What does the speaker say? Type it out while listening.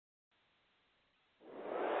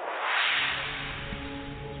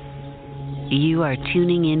You are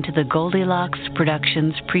tuning into the Goldilocks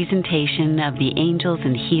Productions presentation of the Angels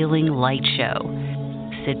and Healing Light Show.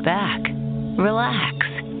 Sit back, relax,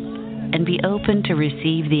 and be open to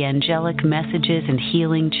receive the angelic messages and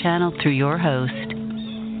healing channeled through your host,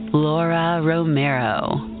 Laura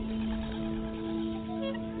Romeiro.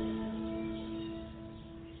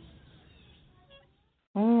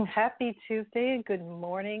 Happy Tuesday. Good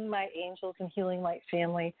morning, my Angels and Healing Light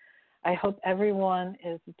family. I hope everyone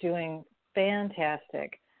is doing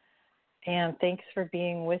fantastic. And thanks for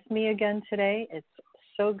being with me again today. It's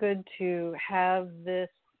so good to have this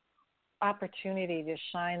opportunity to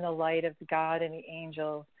shine the light of God and the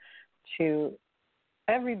angels to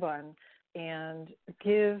everyone and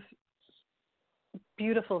give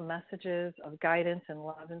beautiful messages of guidance and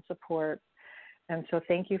love and support. And so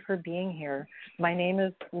thank you for being here. My name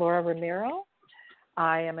is Laura Romeiro.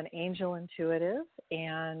 I am an angel intuitive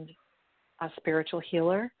and a spiritual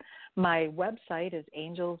healer. My website is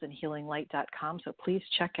angelsandhealinglight.com, so please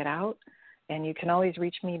check it out. And you can always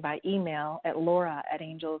reach me by email at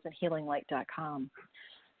laura@angelsandhealinglight.com.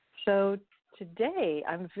 So today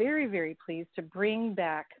I'm very, very pleased to bring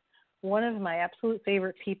back one of my absolute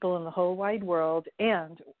favorite people in the whole wide world,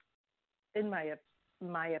 and in my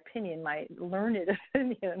opinion, my learned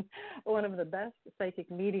opinion, one of the best psychic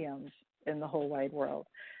mediums in the whole wide world,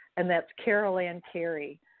 and that's Carolan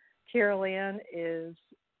Carey. Carolan is,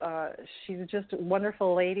 she's just a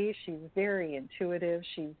wonderful lady. She's very intuitive.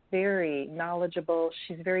 She's very knowledgeable.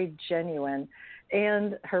 She's very genuine,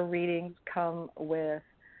 and her readings come with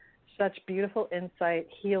such beautiful insight,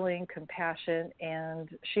 healing, compassion,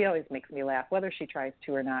 and she always makes me laugh. Whether she tries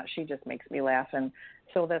to or not, she just makes me laugh, and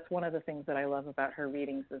so that's one of the things that I love about her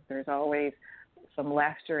readings is there's always some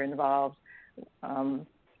laughter involved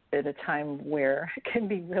at a time where it can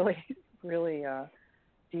be really, really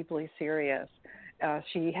deeply serious.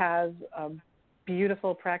 She has a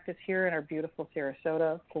beautiful practice here in our beautiful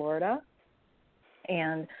Sarasota, Florida.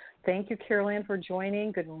 And thank you, Carolan, for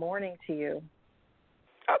joining. Good morning to you.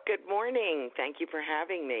 Oh, good morning. Thank you for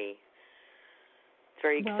having me. It's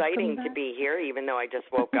very exciting to be here, even though I just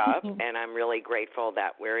woke up, and I'm really grateful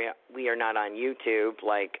that we are not on YouTube,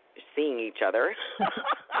 like seeing each other.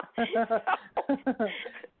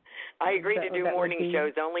 I agree to do morning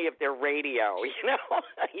shows only if they're radio, you know.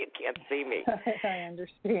 You can't see me. I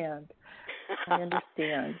understand.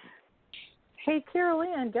 Hey,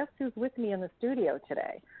 Carolan, guess who's with me in the studio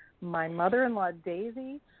today? My mother-in-law,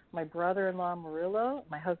 Daisy, my brother-in-law, Murillo,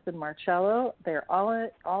 my husband, Marcello. They're all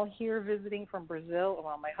here visiting from Brazil.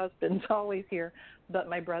 Well, my husband's always here, but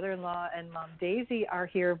my brother-in-law and Mom, Daisy, are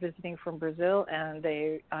here visiting from Brazil, and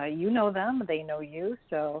they, you know them, they know you,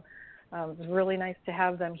 so it's really nice to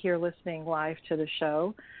have them here listening live to the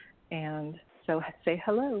show. And so say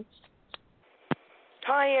hello.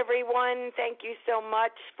 Hi, everyone. Thank you so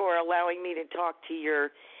much for allowing me to talk to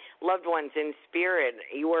your loved ones in spirit.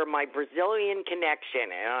 You are my Brazilian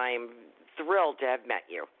connection, and I'm thrilled to have met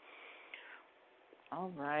you.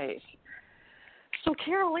 All right. So,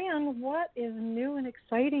 Carolan, what is new and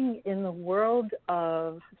exciting in the world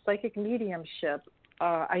of psychic mediumship?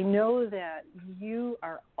 I know that you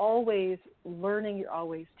are always learning, you're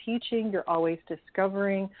always teaching, you're always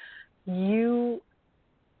discovering. You're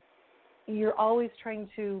always trying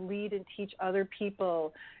to lead and teach other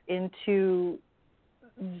people into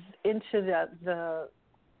the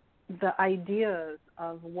ideas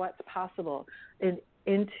of what's possible, and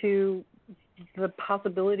into the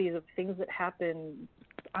possibilities of things that happen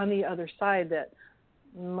on the other side that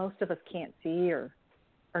most of us can't see or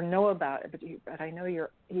know about it. But I know you're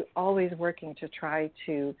always working to try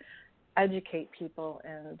to educate people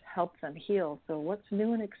and help them heal. So what's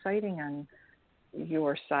new and exciting on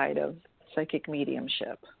your side of psychic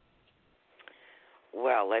mediumship?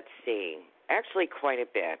 Well, let's see. Actually, quite a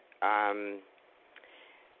bit.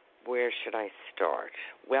 Where should I start?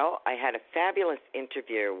 Well, I had a fabulous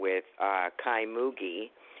interview with Kai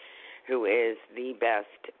Mugi, who is the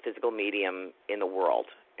best physical medium in the world.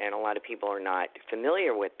 And a lot of people are not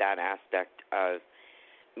familiar with that aspect of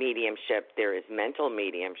mediumship. There is mental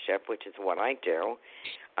mediumship, which is what I do,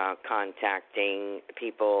 contacting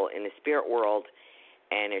people in the spirit world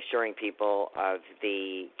and assuring people of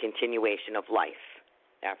the continuation of life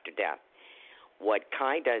after death. What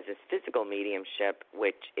Kai does is physical mediumship,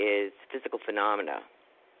 which is physical phenomena.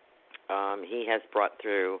 He has brought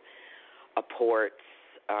through apports,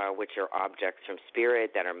 which are objects from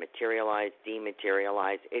spirit that are materialized,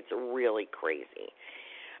 dematerialized. It's really crazy.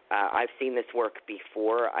 I've seen this work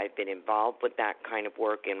before. I've been involved with that kind of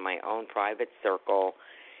work in my own private circle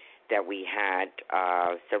that we had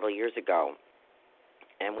several years ago.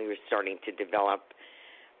 And we were starting to develop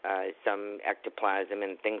some ectoplasm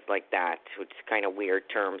and things like that, which is kind of weird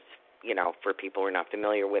terms, for people who are not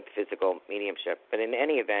familiar with physical mediumship. But in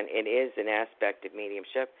any event, it is an aspect of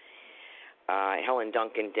mediumship. Helen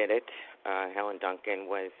Duncan did it. Helen Duncan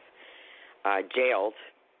was jailed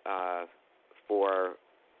for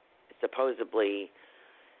supposedly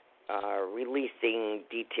releasing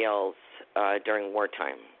details during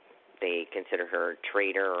wartime. They consider her a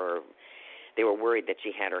traitor, or they were worried that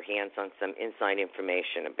she had her hands on some inside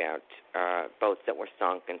information about boats that were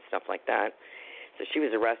sunk and stuff like that. So she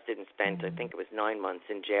was arrested and spent, I think it was 9 months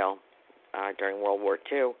in jail during World War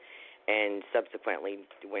II. And subsequently,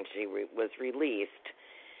 when she was released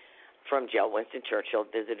from jail, Winston Churchill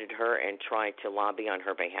visited her and tried to lobby on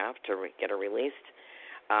her behalf to get her released.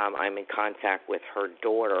 I'm in contact with her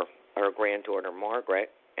daughter, her granddaughter,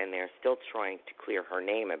 Margaret, and they're still trying to clear her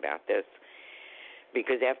name about this.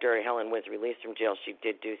 Because after Helen was released from jail, she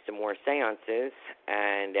did do some more seances,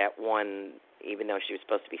 and at one, even though she was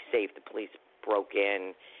supposed to be safe, the police broke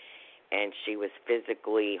in, and she was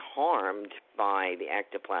physically harmed by the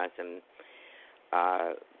ectoplasm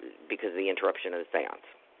because of the interruption of the seance.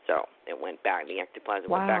 So it went back, the ectoplasm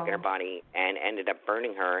went back in her body and ended up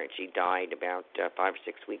burning her, and she died about 5 or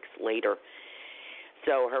 6 weeks later.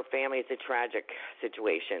 So her family, is a tragic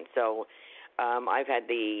situation. So I've had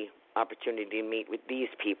the opportunity to meet with these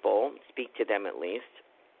people, speak to them at least,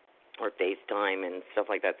 or FaceTime and stuff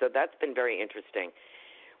like that. So that's been very interesting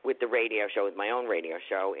with the radio show, with my own radio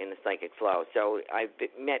show in the Psychic Flow. So I've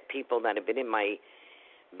met people that have been in my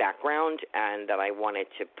background and that I wanted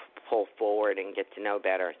to pull forward and get to know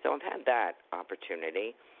better. So I've had that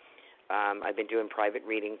opportunity. I've been doing private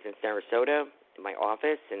readings in Sarasota in my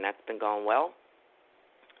office, and that's been going well.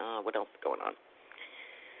 What else is going on?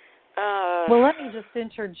 Well, let me just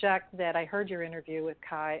interject that I heard your interview with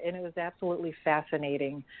Kai, and it was absolutely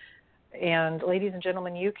fascinating. And ladies and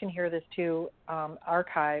gentlemen, you can hear this too,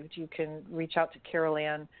 archived. You can reach out to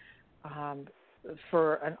Carolan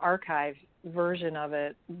for an archived version of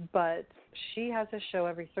it. But she has a show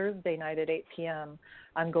every Thursday night at 8 p.m.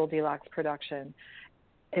 on Goldilocks Production.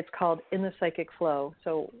 It's called In the Psychic Flow.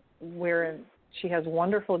 So wherein she has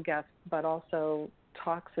wonderful guests, but also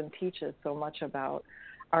talks and teaches so much about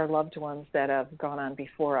our loved ones that have gone on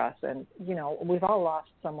before us. And, we've all lost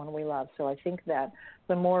someone we love. So I think that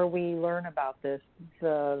the more we learn about this,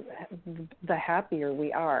 the happier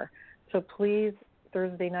we are. So please,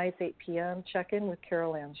 Thursday nights, 8 p.m., check in with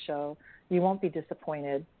Carolan's show. You won't be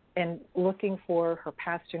disappointed. And looking for her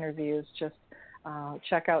past interviews, just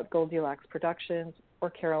check out Goldilocks Productions or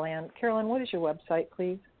Carolan. Carolan, what is your website,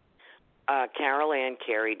 please?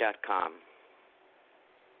 CarolanCarey.com.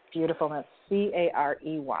 Beautiful. That's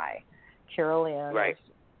C-A-R-E-Y. Carolan. Right.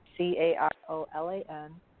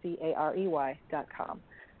 CarolanCarey.com.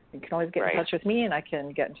 You can always get in touch with me, and I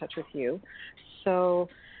can get in touch with you. So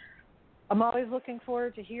I'm always looking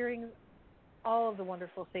forward to hearing all of the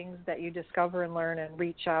wonderful things that you discover and learn and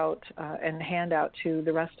reach out and hand out to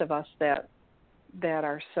the rest of us that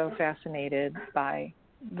are so fascinated by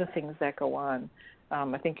the things that go on.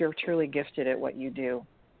 I think you're truly gifted at what you do.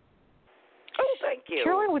 Oh, thank you.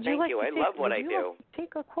 Carolan, would you like to I love what I do.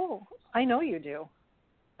 Take a call. I know you do.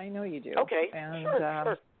 Okay. And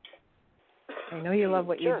sure. I know you love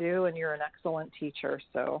what you do, and you're an excellent teacher.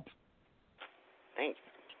 So. Thanks.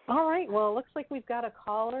 All right. Well, it looks like we've got a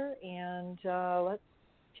caller, and let's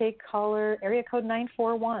take caller area code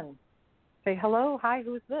 941. Say hello. Hi.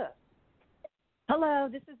 Who's this? Hello.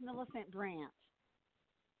 This is Millicent Brandt.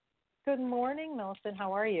 Good morning, Millicent.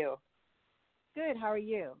 How are you? Good. How are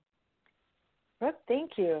you? Good.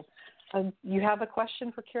 Thank you. You have a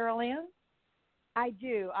question for Carolan? I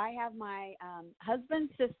do. I have my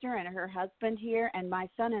husband's sister and her husband here and my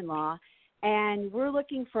son-in-law, and we're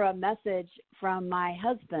looking for a message from my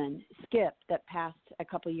husband, Skip, that passed a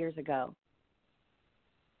couple years ago.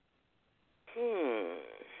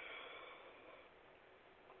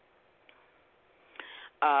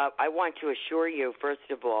 I want to assure you,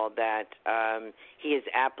 first of all, that he is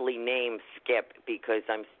aptly named Skip because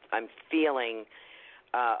I'm feeling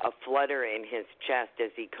a flutter in his chest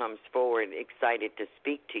as he comes forward, excited to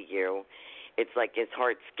speak to you. It's like his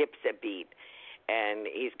heart skips a beat, and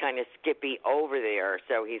he's kind of skippy over there,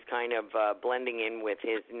 so he's kind of blending in with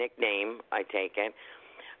his nickname, I take it.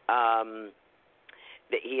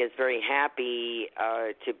 That he is very happy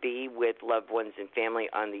to be with loved ones and family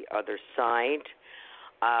on the other side.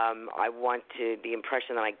 The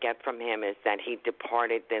impression that I get from him is that he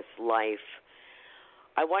departed this life,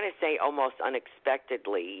 I want to say almost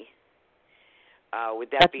unexpectedly.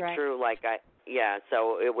 Would that be right. true?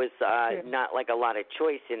 So it was not like a lot of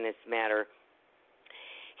choice in this matter.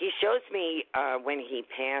 he shows me when he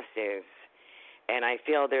passes, and I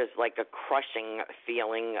feel there's like a crushing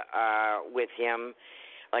feeling with him.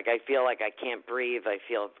 Like I feel like I can't breathe. I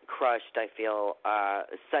feel crushed. I feel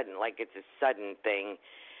sudden, like it's a sudden thing,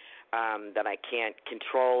 that I can't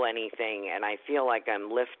control anything. And I feel like I'm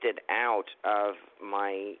lifted out of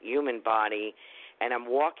my human body, and I'm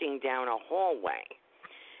walking down a hallway.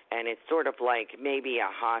 And it's sort of like maybe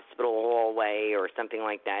a hospital hallway or something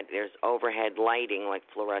like that. There's overhead lighting, like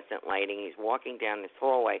fluorescent lighting. He's walking down this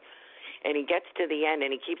hallway, and he gets to the end,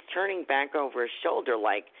 and he keeps turning back over his shoulder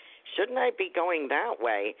like, shouldn't I be going that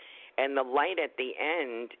way? And the light at the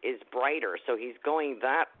end is brighter, so he's going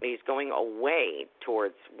away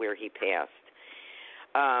towards where he passed.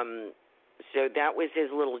 So that was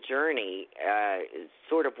his little journey,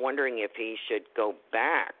 sort of wondering if he should go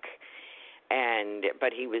back.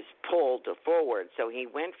 But he was pulled forward, so he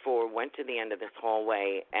went forward, went to the end of this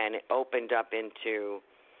hallway, and it opened up into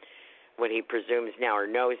what he presumes now or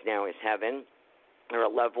knows now is heaven. There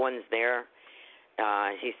are loved ones there.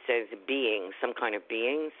 He says beings, some kind of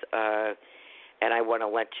beings, and I want to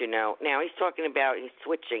let you know. Now he's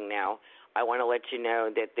switching now. I want to let you know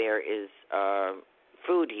that there is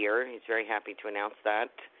food here. He's very happy to announce that.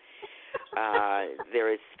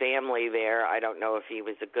 There is family there. I don't know if he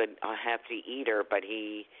was a hefty eater, but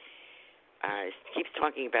he keeps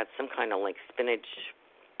talking about some kind of like spinach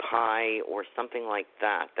pie or something like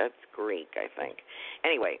that. That's Greek, I think.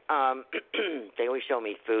 Anyway, they always show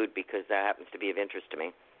me food because that happens to be of interest to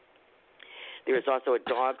me. There is also a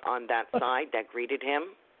dog on that side that greeted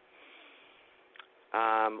him.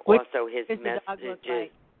 Also, his messages.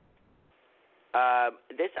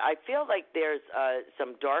 I feel like there's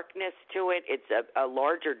some darkness to it. It's a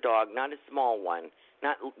larger dog, not a small one,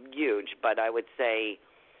 not huge, but I would say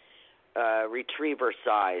retriever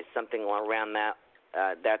size, something around that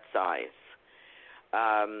size.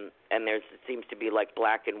 And it seems to be like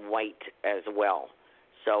black and white as well.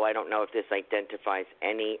 So I don't know if this identifies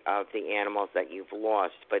any of the animals that you've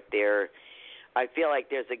lost, but I feel like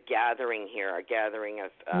there's a gathering here, a gathering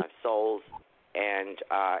of souls and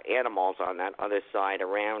animals on that other side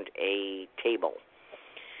around a table.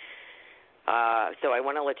 So I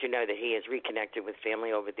want to let you know that he has reconnected with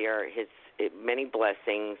family over there. Many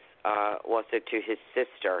blessings also to his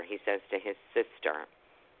sister, he says to his sister.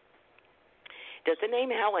 Does the name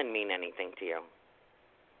Helen mean anything to you?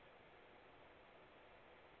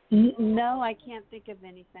 No, I can't think of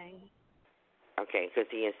anything. Okay, because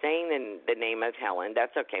he is saying the name of Helen.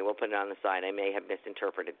 That's okay. We'll put it on the side. I may have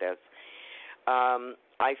misinterpreted this.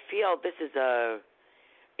 I feel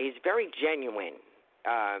he's very genuine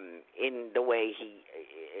in the way he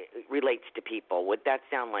relates to people. Would that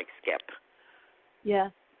sound like Skip? Yeah.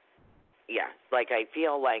 Yeah, like I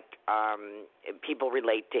feel like people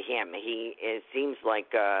relate to him. Seems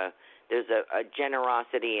like there's a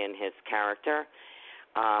generosity in his character.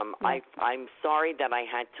 I'm sorry that I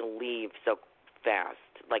had to leave so fast.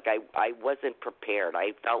 Like I wasn't prepared.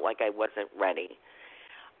 I felt like I wasn't ready.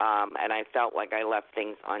 And I felt like I left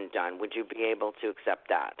things undone. Would you be able to accept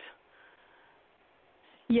that?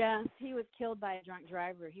 Yes, he was killed by a drunk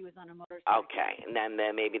driver. He was on a motorcycle. Okay, and then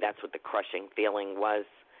maybe that's what the crushing feeling was.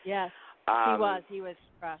 Yes, he was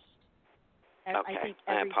crushed. Okay, I think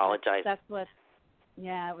I apologize. That's what.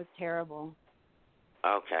 Yeah, it was terrible.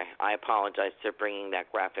 Okay, I apologize for bringing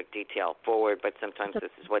that graphic detail forward, but sometimes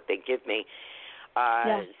this is what they give me.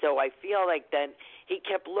 So I feel like that he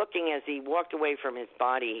kept looking as he walked away from his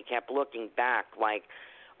body. He kept looking back like,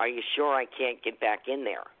 are you sure I can't get back in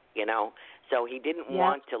there, you know? So he didn't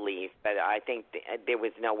want to leave, but I think there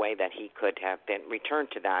was no way that he could have been returned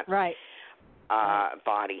to that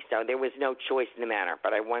body. So there was no choice in the matter.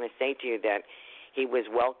 But I want to say to you that he was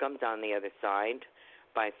welcomed on the other side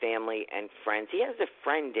by family and friends. He has a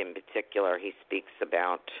friend in particular he speaks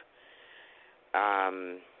about.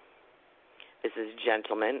 This is a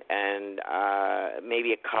gentleman and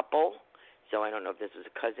maybe a couple. So I don't know if this was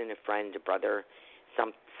a cousin, a friend, a brother,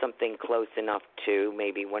 something close enough to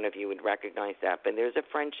maybe one of you would recognize that. But there's a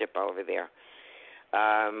friendship over there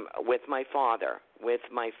with my father,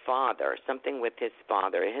 something with his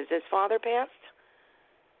father. Has his father passed?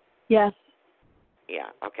 Yes. Yeah,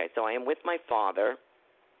 okay. So I am with my father.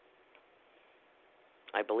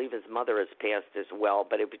 I believe his mother has passed as well,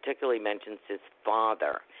 but it particularly mentions his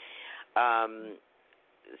father.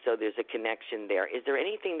 So there's a connection there. Is there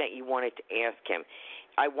anything that you wanted to ask him?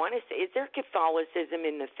 I want to say, is there Catholicism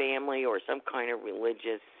in the family or some kind of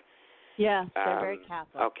religious? Yes, they're very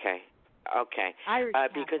Catholic. Okay. Irish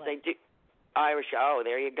because Catholic. I do Irish. Oh,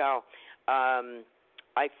 there you go.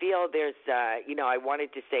 I feel there's, I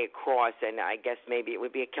wanted to say a cross, and I guess maybe it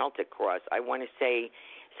would be a Celtic cross. I want to say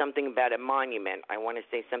something about a monument. I want to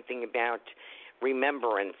say something about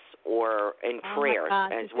remembrance or in prayers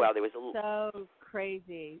as well. There was so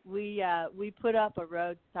crazy. We put up a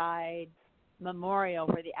roadside memorial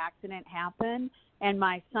where the accident happened, and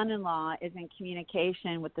my son-in-law is in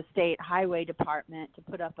communication with the state highway department to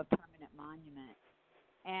put up a permanent monument.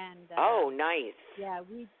 And oh, nice. Yeah,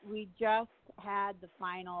 we just had the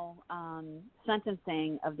final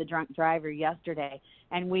sentencing of the drunk driver yesterday,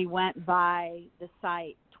 and we went by the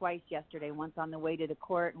site twice yesterday, once on the way to the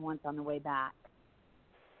court and once on the way back.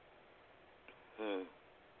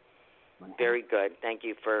 Very good. Thank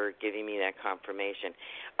you for giving me that confirmation.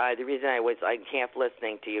 The reason I'm half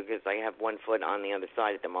listening to you because I have one foot on the other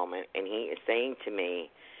side at the moment, and he is saying to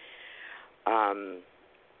me,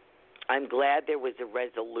 I'm glad there was a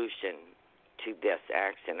resolution to this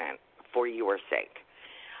accident for your sake,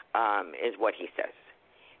 is what he says.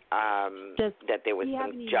 That there was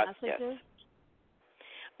some justice.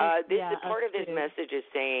 Part of his message is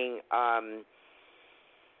saying,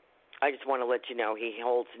 I just want to let you know he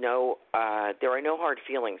holds there are no hard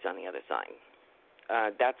feelings on the other side.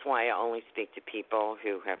 That's why I only speak to people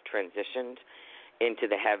who have transitioned into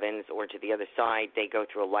the heavens or to the other side. They go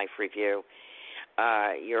through a life review.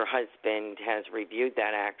 Your husband has reviewed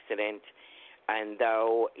that accident, and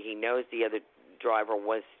though he knows the other driver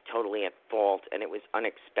was totally at fault and it was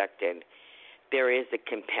unexpected, there is a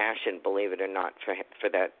compassion, believe it or not, for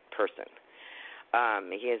that person.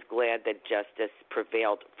 He is glad that justice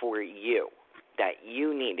prevailed for you, that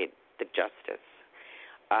you needed the justice.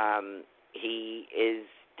 He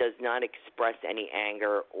does not express any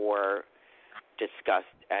anger or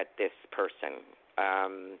disgust at this person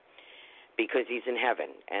because he's in heaven,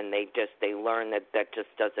 and they learn that just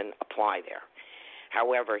doesn't apply there.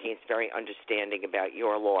 However, he's very understanding about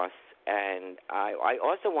your loss, and I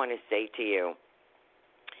also want to say to you,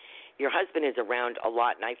 your husband is around a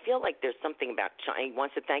lot, and I feel like there's something about he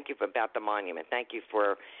wants to thank you about the monument. Thank you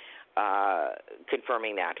for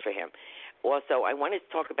confirming that for him. Also, I want to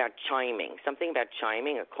talk about chiming, something about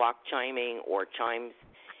chiming, a clock chiming or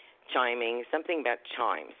chiming, something about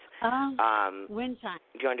chimes. Wind chimes.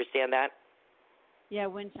 Do you understand that? Yeah,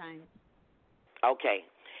 wind chimes. Okay.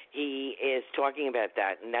 He is talking about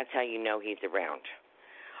that, and that's how you know he's around.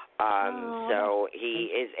 So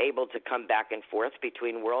he is able to come back and forth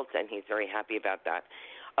between worlds, and he's very happy about that.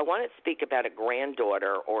 I want to speak about a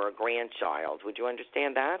granddaughter or a grandchild. Would you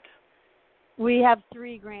understand that? We have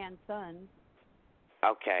 3 grandsons.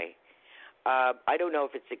 Okay. I don't know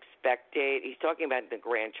if it's expected. He's talking about the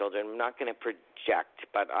grandchildren. I'm not going to project,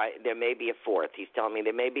 but there may be a 4th. He's telling me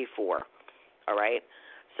there may be 4. All right?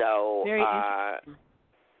 So, very interesting.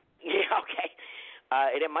 Yeah, okay.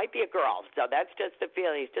 And it might be a girl, so that's just the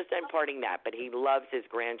feeling. He's just imparting that, but he loves his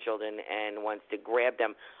grandchildren and wants to grab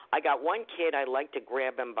them. I got one kid, I like to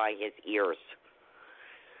grab him by his ears.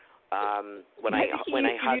 When I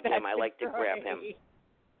hug him, I like to grab him.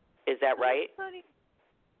 Is that right?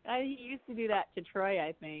 He used to do that to Troy,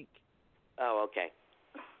 I think. Oh, okay.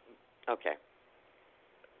 Okay.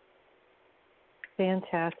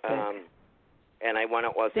 Fantastic. And I want to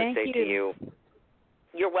also say to you,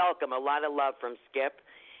 you're welcome. A lot of love from Skip,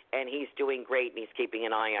 and he's doing great, and he's keeping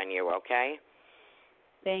an eye on you, okay?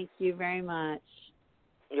 Thank you very much.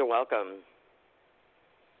 You're welcome.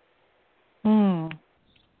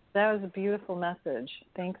 That was a beautiful message.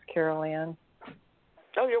 Thanks, Carolan.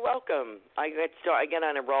 Oh, you're welcome. I get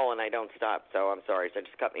on a roll, and I don't stop, so I'm sorry. So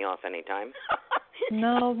just cut me off anytime.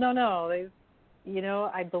 No.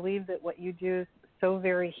 I believe that what you do is so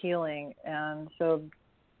very healing, and so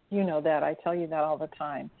you know that. I tell you that all the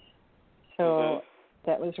time. So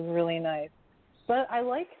that was really nice. But I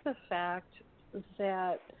like the fact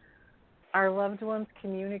that our loved ones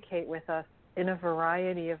communicate with us in a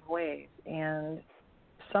variety of ways. And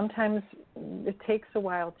sometimes it takes a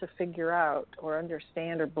while to figure out or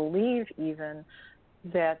understand or believe even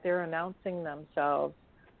that they're announcing themselves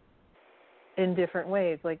in different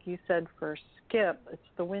ways. Like you said, for Skip, it's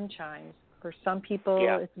the wind chimes. For some people,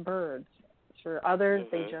 it's birds. For others,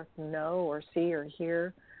 they just know or see or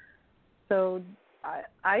hear. So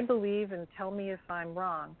I believe, and tell me if I'm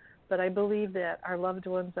wrong, but I believe that our loved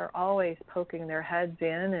ones are always poking their heads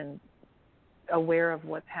in and aware of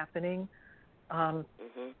what's happening,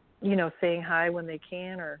 saying hi when they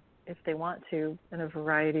can or if they want to in a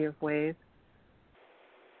variety of ways.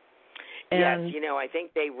 And yes, I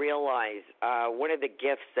think they realize one of the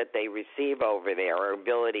gifts that they receive over there, or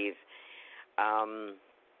abilities,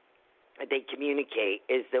 they communicate,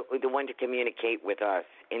 is the one to communicate with us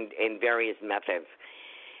in various methods.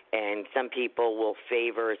 And some people will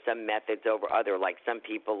favor some methods over other, like some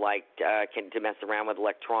people like to mess around with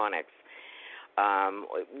electronics.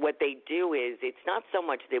 What they do is, it's not so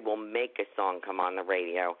much they will make a song come on the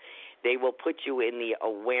radio. They will put you in the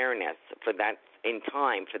awareness for that, in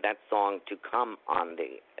time for that song to come on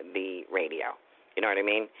the radio. You know what I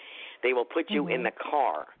mean? They will put you in the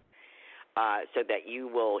car so that you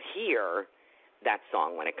will hear that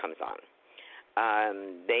song when it comes on.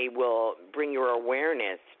 They will bring your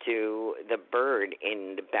awareness to the bird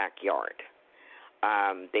in the backyard.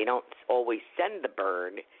 They don't always send the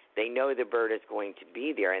bird. They know the bird is going to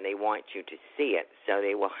be there, and they want you to see it. So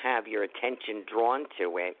they will have your attention drawn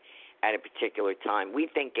to it at a particular time. We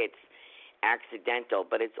think it's accidental,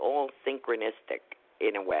 but it's all synchronistic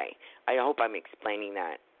in a way. I hope I'm explaining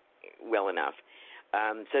that well enough.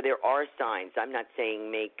 So there are signs. I'm not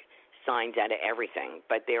saying make signs out of everything,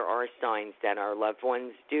 but there are signs that our loved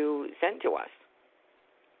ones do send to us.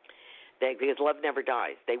 Because love never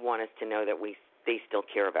dies. They want us to know that they still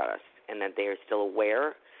care about us and that they are still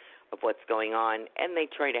aware of what's going on, and they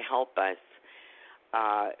try to help us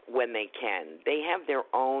when they can. They have their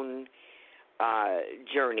own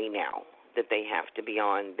journey now that they have to be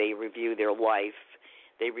on. They review their life.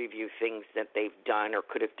 They review things that they've done or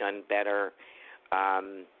could have done better.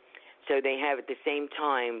 So they have, at the same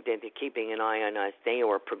time that they're keeping an eye on us, they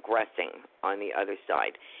are progressing on the other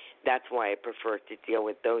side. That's why I prefer to deal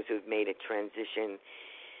with those who've made a transition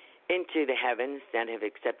into the heavens that have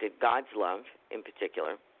accepted God's love in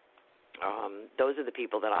particular. Those are the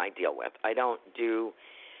people that I deal with. I don't do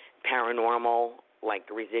paranormal, like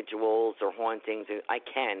residuals or hauntings. I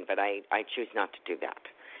can, but I choose not to do that.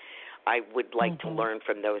 I would like to learn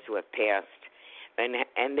from those who have passed,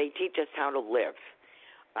 and they teach us how to live,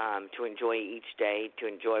 to enjoy each day, to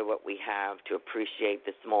enjoy what we have, to appreciate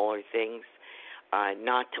the smaller things,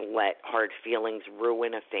 not to let hard feelings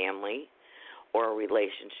ruin a family or a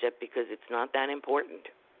relationship, because it's not that important,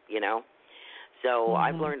 you know. So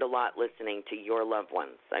I've learned a lot listening to your loved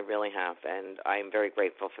ones. I really have, and I'm very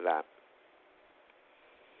grateful for that.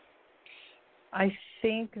 I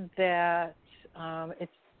think that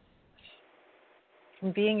it's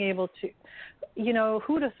being able to, you know,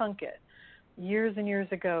 who'd have thunk it? Years and years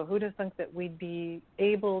ago, who'd have thunk that we'd be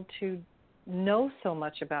able to know so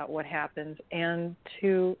much about what happens and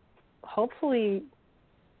to hopefully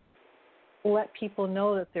let people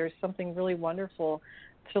know that there's something really wonderful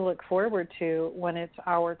to look forward to when it's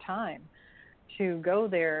our time to go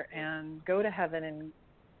there and go to heaven and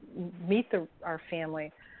meet our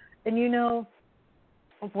family. And, you know,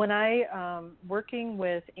 when I, working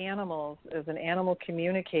with animals as an animal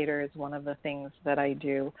communicator is one of the things that I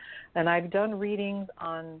do. And I've done readings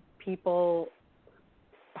on people,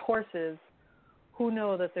 horses, who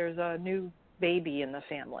know that there's a new baby in the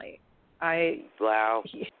family. Wow.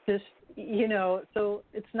 Just, you know, so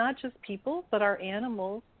it's not just people, but our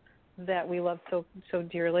animals that we love so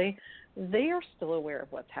dearly, they are still aware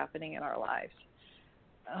of what's happening in our lives.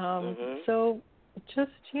 So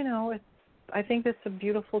just, you know, I think it's a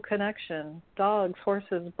beautiful connection. Dogs,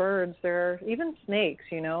 horses, birds, there are even snakes,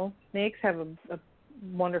 you know. Snakes have a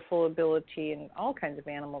wonderful ability, and all kinds of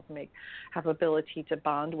animals have ability to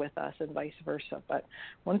bond with us and vice versa. But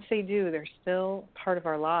once they do, they're still part of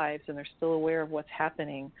our lives, and they're still aware of what's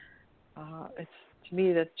happening. It's, to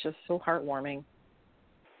me, that's just so heartwarming.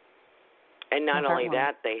 And not only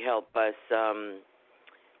that, they help us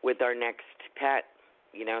with our next pet.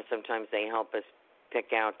 You know, sometimes they help us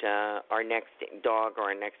pick out our next dog or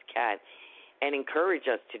our next cat and encourage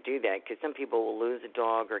us to do that, because some people will lose a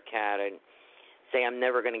dog or cat and say, I'm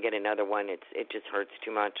never going to get another one. It just hurts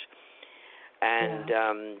too much.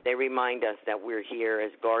 And they remind us that we're here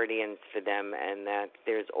as guardians for them and that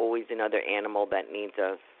there's always another animal that needs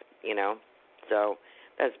us, you know. So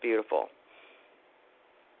that's beautiful.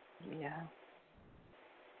 Yeah.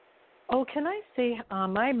 Oh, can I say,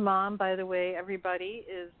 my mom, by the way, everybody,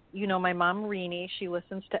 is, you know, my mom, Rini. She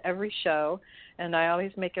listens to every show, and I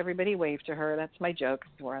always make everybody wave to her. That's my joke,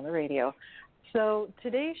 because we're on the radio. So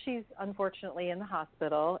today she's unfortunately in the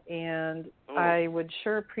hospital, and I would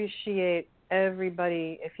sure appreciate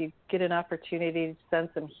everybody if you get an opportunity to send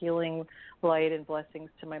some healing light and blessings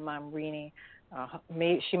to my mom, Rini.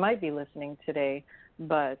 She might be listening today,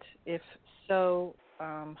 but if so,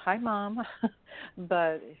 hi, Mom.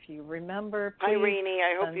 But if you remember, please. Hi, Rini.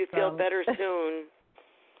 I hope you feel better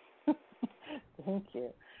soon. Thank you.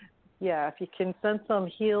 Yeah, if you can send some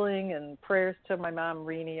healing and prayers to my mom,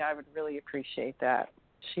 Rini, I would really appreciate that.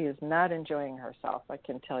 She is not enjoying herself, I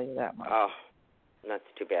can tell you that much. Oh, that's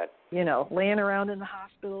too bad. You know, laying around in the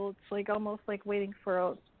hospital, it's like almost like waiting for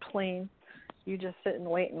a plane. You just sit and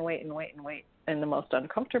wait and wait and wait and wait in the most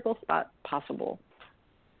uncomfortable spot possible.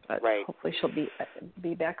 But hopefully she'll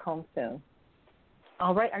be back home soon.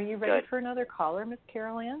 All right. Are you ready Good. for another caller, Miss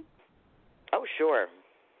Carolan? Oh, sure.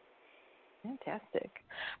 Fantastic.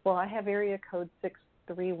 Well, I have area code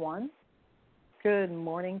 631. Good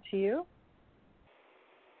morning to you.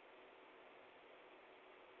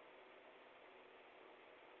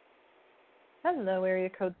 Hello, area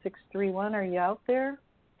code 631. Are you out there?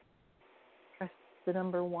 Press the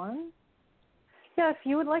number 1. Yeah, if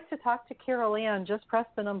you would like to talk to Carolan, just press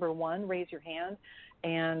the number 1, raise your hand,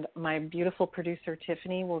 and my beautiful producer,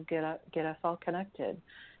 Tiffany, will get us all connected.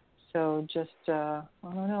 So just, I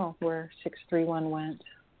don't know where 631 went.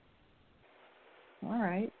 All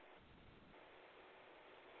right.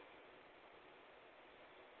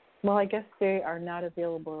 Well, I guess they are not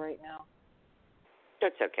available right now.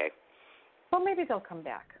 That's okay. Well, maybe they'll come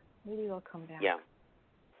back. Yeah.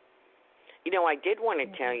 You know, I did want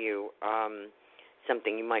to tell you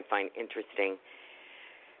something you might find interesting.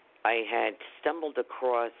 I had stumbled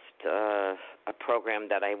across a program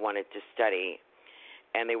that I wanted to study,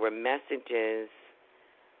 and they were messages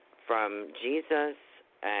from Jesus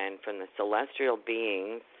and from the celestial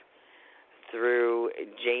beings through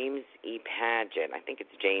James E. Padgett. I think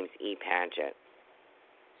it's James E. Padgett.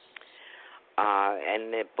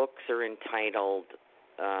 And the books are entitled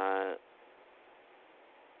The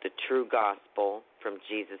True Gospel from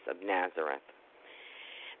Jesus of Nazareth.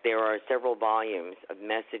 There are several volumes of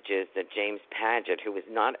messages that James Padgett, who was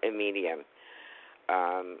not a medium,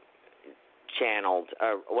 channeled,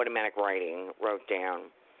 automatic writing, wrote down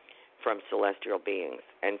from celestial beings.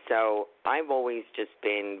 And so I've always just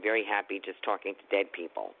been very happy just talking to dead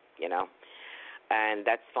people, you know. And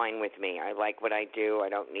that's fine with me. I like what I do. I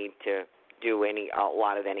don't need to do a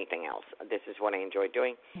lot of anything else. This is what I enjoy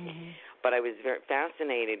doing. Mm-hmm. But I was very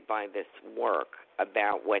fascinated by this work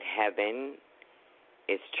about what heaven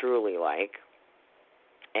is truly like.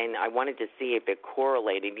 And I wanted to see if it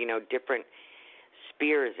correlated, you know, different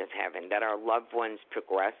spheres of heaven, that our loved ones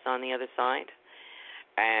progress on the other side.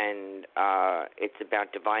 And it's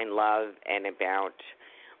about divine love and about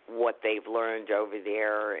what they've learned over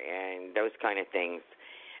there and those kind of things.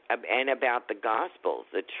 And about the Gospels,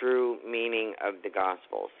 the true meaning of the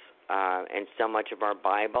Gospels. And so much of our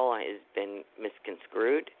Bible has been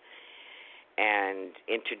misconstrued and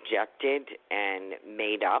interjected and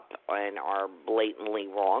made up and are blatantly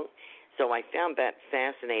wrong. So I found that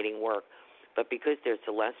fascinating work. But because they're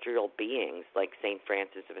celestial beings like St.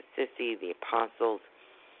 Francis of Assisi, the apostles,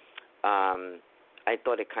 I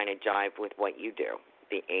thought it kind of jived with what you do,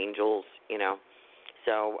 the angels, you know.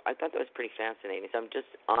 So I thought that was pretty fascinating. So I'm just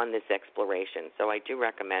on this exploration. So I do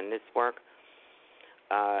recommend this work,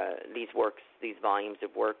 these volumes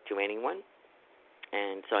of work to anyone.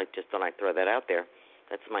 And so I just thought I'd throw that out there.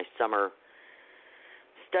 That's my summer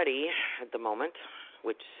study at the moment,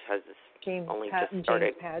 which has only just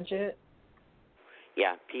started. James Padgett?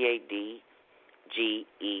 Yeah, Padgett.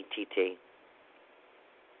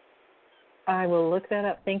 I will look that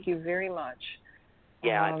up. Thank you very much.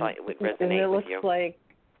 Yeah, I thought it would resonate with you. And it looks like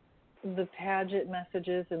the Padgett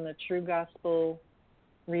messages and the True Gospel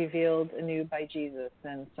revealed anew by Jesus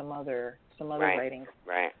and some other writings.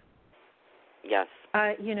 Right. Yes.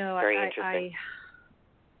 You know, very interesting.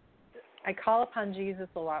 I call upon Jesus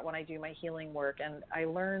a lot when I do my healing work, and I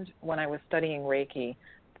learned when I was studying Reiki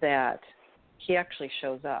that he actually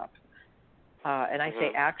shows up. And I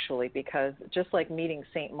say actually because just like meeting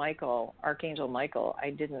St. Michael, Archangel Michael,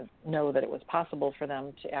 I didn't know that it was possible for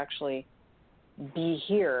them to actually be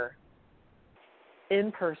here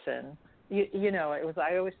in person. You know, it was.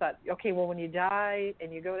 I always thought, okay, well, when you die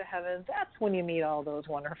and you go to heaven, that's when you meet all those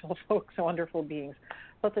wonderful folks, wonderful beings.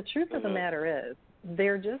 But the truth of the matter is,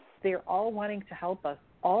 they're all wanting to help us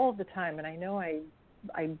all the time. And I know I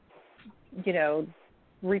you know,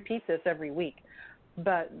 repeat this every week,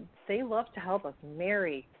 but they love to help us.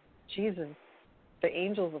 Mary, Jesus, the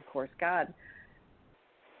angels, of course, God.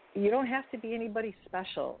 You don't have to be anybody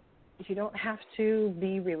special. You don't have to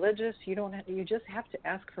be religious. You just have to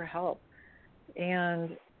ask for help.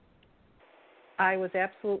 And I was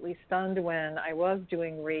absolutely stunned when I was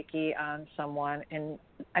doing Reiki on someone, and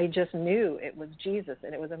I just knew it was Jesus,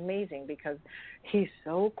 and it was amazing because he's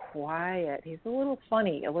so quiet. He's a little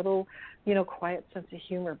funny, a little, you know, quiet sense of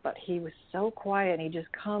humor, but he was so quiet, and he just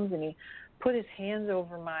comes and he put his hands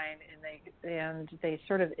over mine, and they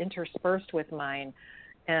sort of interspersed with mine,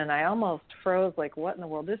 and I almost froze, like, what in the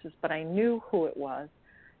world is this? But I knew who it was.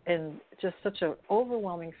 And just such an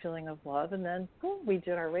overwhelming feeling of love. And then boom, we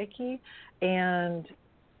did our Reiki, and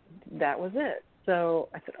that was it. So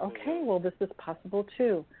I said, okay, well, this is possible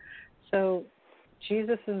too. So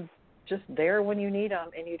Jesus is just there when you need him,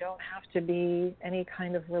 and you don't have to be any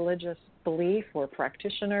kind of religious belief or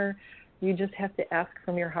practitioner. You just have to ask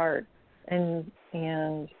from your heart, and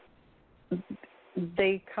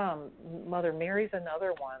they come. Mother Mary's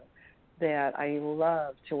another one that I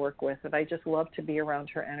love to work with, and I just love to be around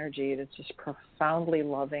her energy. It's just profoundly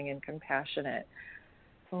loving and compassionate.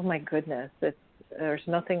 Oh my goodness, there's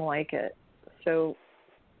nothing like it. So,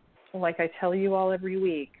 like I tell you all every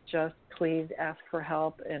week, just please ask for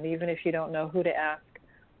help, and even if you don't know who to ask,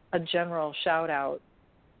 a general shout out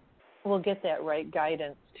will get that right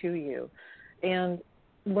guidance to you. And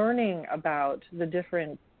learning about the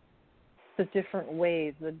different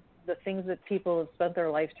ways, the things that people have spent their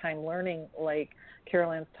lifetime learning, like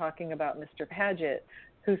Carolan's talking about Mr. Paget,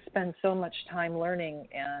 who spends so much time learning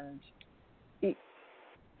and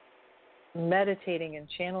meditating and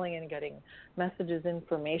channeling and getting messages,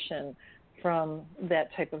 information from that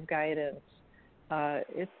type of guidance.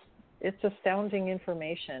 It's astounding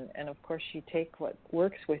information, and of course you take what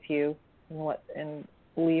works with you and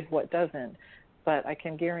leave what doesn't. But I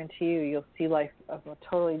can guarantee you'll see life of a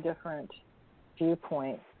totally different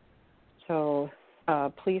viewpoint. So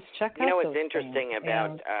please check out those things. You know what's interesting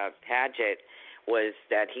about Paget was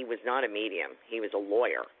that he was not a medium. He was a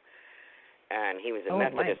lawyer, and he was a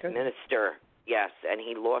Methodist minister. Yes, and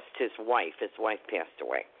he lost his wife. His wife passed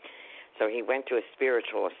away. So he went to a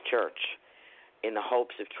spiritualist church in the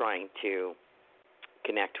hopes of trying to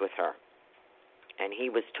connect with her. And he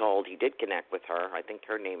was told he did connect with her. I think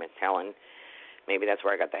her name is Helen. Maybe that's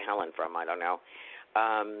where I got the Helen from. I don't know.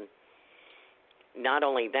 Not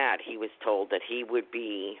only that, he was told that he would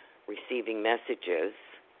be receiving messages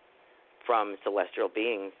from celestial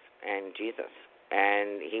beings and Jesus.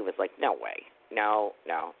 And he was like, no way. No,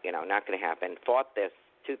 not going to happen. Fought this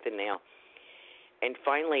tooth and nail. And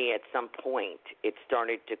finally, at some point, it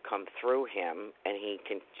started to come through him, and he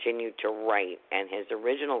continued to write. And his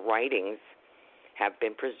original writings have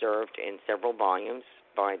been preserved in several volumes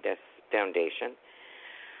by this foundation.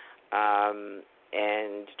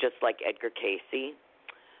 And just like Edgar Cayce,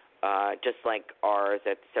 just like ours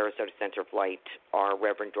at Sarasota Center of Light, our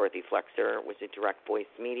Reverend Dorothy Flexer was a direct voice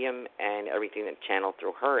medium, and everything that channeled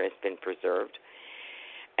through her has been preserved.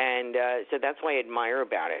 And so that's why I admire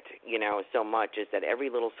about it, so much, is that every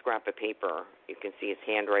little scrap of paper, you can see his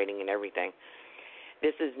handwriting and everything.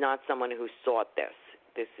 This is not someone who sought this.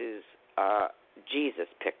 This is Jesus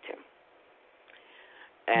picked him.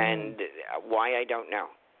 And why, I don't know.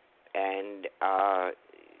 And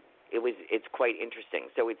it's quite interesting.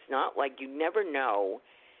 So it's not like, you never know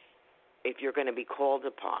if you're going to be called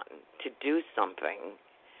upon to do something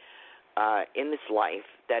in this life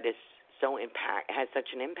that is has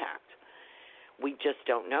such an impact. We just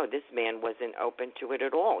don't know. This man wasn't open to it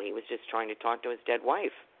at all. He was just trying to talk to his dead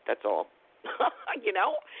wife. That's all.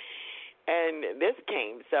 And this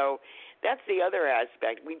came. So that's the other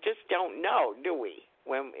aspect. We just don't know, do we?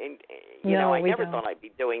 I never thought I'd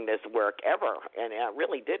be doing this work ever, and I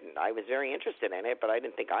really didn't. I was very interested in it, but I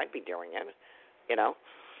didn't think I'd be doing it,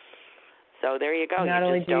 So there you go. Not you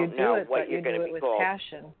only just do don't you know do it, what but you're you going do to it be with called.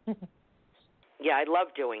 Passion. Yeah, I love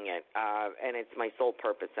doing it, and it's my sole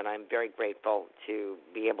purpose, and I'm very grateful to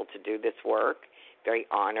be able to do this work, very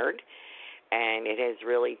honored, and it has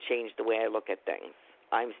really changed the way I look at things.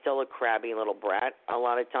 I'm still a crabby little brat a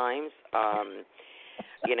lot of times. I'm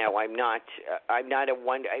not a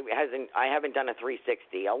one. I haven't done a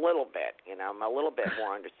 360. A little bit, I'm a little bit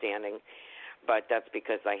more understanding, but that's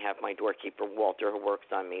because I have my doorkeeper Walter who works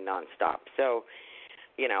on me nonstop. So,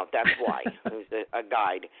 that's why. Who's a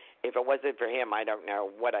guide. If it wasn't for him, I don't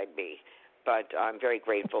know what I'd be. But I'm very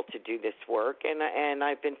grateful to do this work, and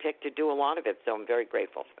I've been picked to do a lot of it, so I'm very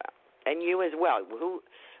grateful for that. And you as well. Who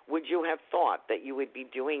would you have thought that you would be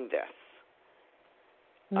doing this?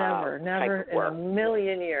 Never in a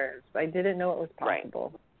million years. I didn't know it was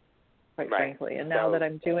possible, quite frankly. And now that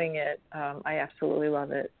I'm doing it, I absolutely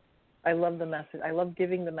love it. I love the message. I love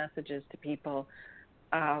giving the messages to people.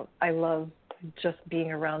 I love just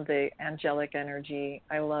being around the angelic energy.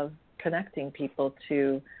 I love connecting people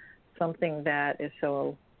to something that is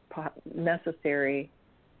so necessary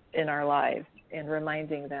in our lives, and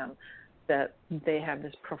reminding them that they have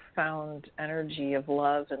this profound energy of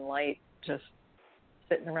love and light just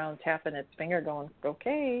sitting around tapping its finger going,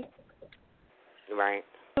 okay. Right.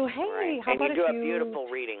 So, hey, how about you do a beautiful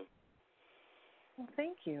reading. Well,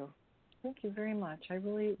 thank you. Thank you very much. I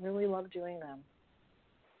really, really love doing them.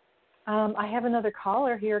 I have another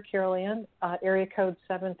caller here, Carolan, area code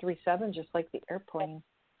 737, just like the airplane.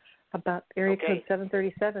 About area code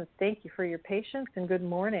 737. Thank you for your patience, and good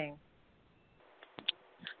morning.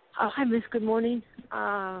 Hi, Miss. Good morning.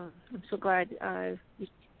 I'm so glad you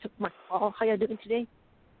took my call. How are you doing today?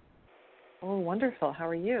 Oh, wonderful. How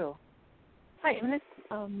are you? Hi,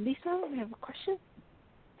 Lisa, I have a question.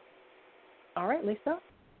 All right, Lisa.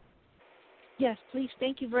 Yes, please.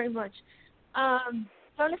 Thank you very much. I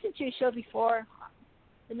listened to your show before,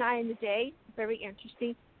 the night and the day. Very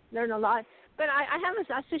interesting. Learn a lot. But I have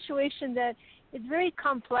a situation that is very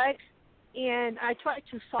complex, and I try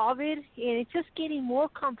to solve it, and it's just getting more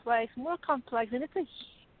complex, and it's a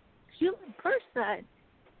human person.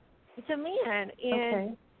 It's a man,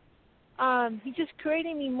 and he's just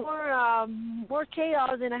creating me more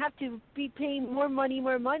chaos, and I have to be paying more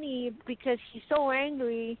money because he's so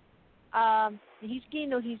angry. He's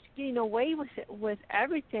getting away with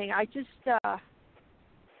everything. I'm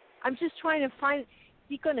just trying to find, is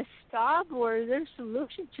he going to stop, or is there a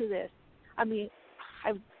solution to this? I mean,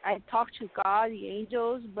 I talked to God, the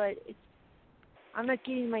angels, but I'm not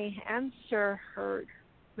getting my answer heard.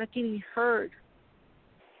 I'm not getting heard.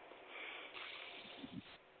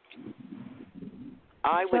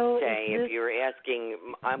 I would say if you're asking,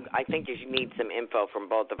 I think you should need some info from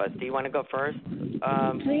both of us. Do you want to go first,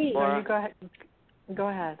 Please. Laura? No, you go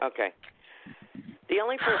ahead. Okay. The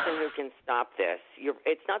only person who can stop this,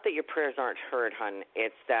 it's not that your prayers aren't heard, hon.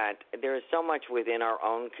 It's that there is so much within our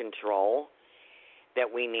own control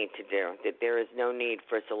that we need to do, that there is no need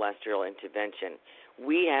for celestial intervention.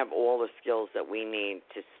 We have all the skills that we need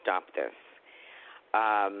to stop this.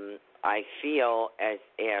 I feel as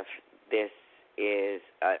if this is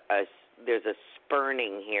there's a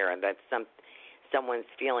spurning here, that someone's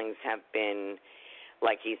feelings have been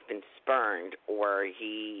like he's been spurned, or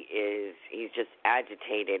he's just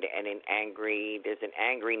agitated and there's an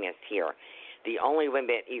angriness here. The only way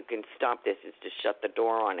that you can stop this is to shut the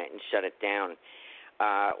door on it and shut it down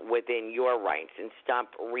within your rights, and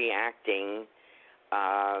stop reacting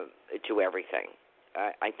to everything.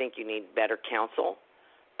 I think you need better counsel,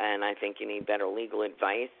 and I think you need better legal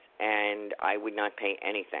advice, and I would not pay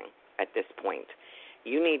anything at this point.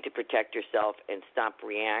 You need to protect yourself and stop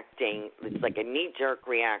reacting. It's like a knee-jerk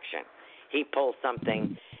reaction. He pulls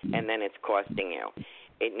something, and then it's costing you.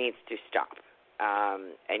 It needs to stop.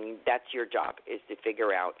 And that's your job, is to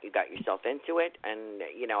figure out you got yourself into it. And,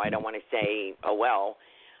 I don't want to say, oh, well.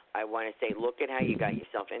 I want to say, look at how you got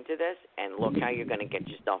yourself into this, and look how you're going to get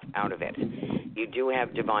yourself out of it. You do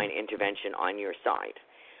have divine intervention on your side.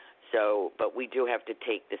 So, but we do have to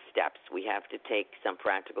take the steps. We have to take some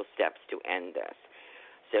practical steps to end this.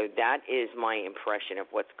 So that is my impression of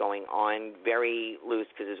what's going on. Very loose,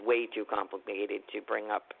 because it's way too complicated to bring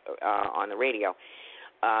up on the radio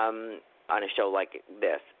on a show like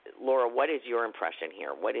this. Laura, what is your impression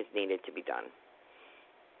here? What is needed to be done?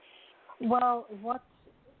 Well,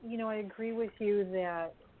 I agree with you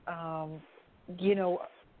that,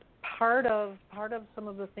 part of some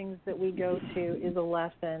of the things that we go to is a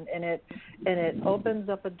lesson, and it opens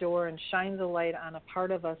up a door and shines a light on a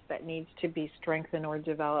part of us that needs to be strengthened or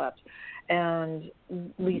developed. And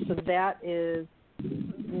Lisa, that is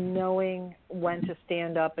knowing when to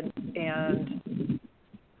stand up and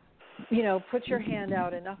put your hand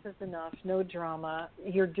out. Enough is enough. No drama.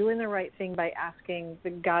 You're doing the right thing by asking the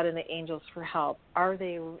God and the angels for help. Are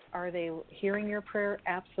they hearing your prayer?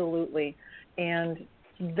 Absolutely. And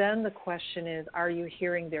then the question is, are you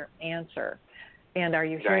hearing their answer? And are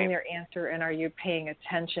you hearing their answer, and are you paying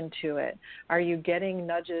attention to it? Are you getting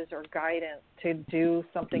nudges or guidance to do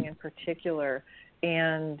something in particular,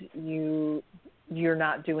 and you're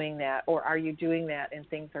not doing that? Or are you doing that and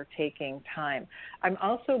things are taking time? I'm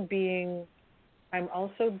also being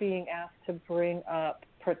asked to bring up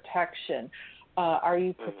protection. Are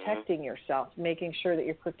you protecting yourself, making sure that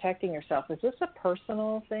you're protecting yourself? Is this a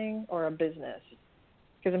personal thing or a business?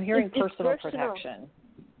 Because I'm hearing personal protection.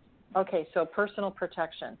 Okay, so personal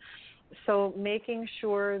protection. So making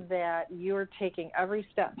sure that you're taking every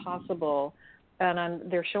step possible, and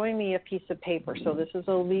they're showing me a piece of paper. So this is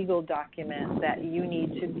a legal document that you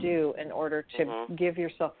need to do in order to give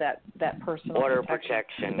yourself that personal order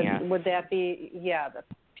protection. Yeah. Would that be,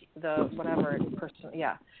 the whatever person,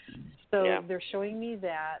 yeah. So they're showing me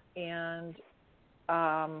that, and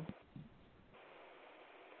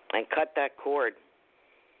cut that cord.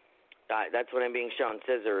 That's what I'm being shown,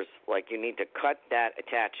 scissors. Like, you need to cut that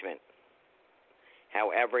attachment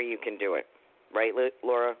however you can do it. Right,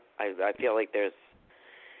 Laura? I feel like there's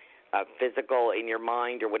a physical in your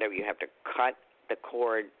mind or whatever. You have to cut the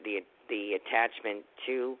cord, the attachment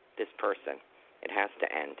to this person. It has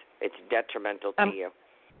to end. It's detrimental to you.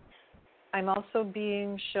 I'm also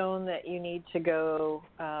being shown that you need to go,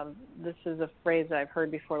 this is a phrase I've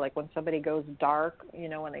heard before, like when somebody goes dark,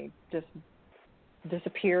 when they just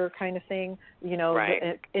disappear kind of thing,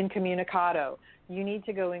 incommunicado. You need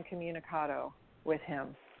to go incommunicado with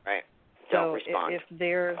him. Right. So Don't respond. if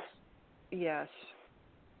there's, yes.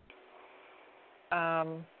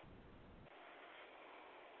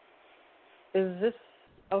 Is this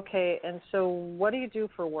okay? And so, what do you do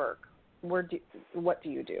for work? What do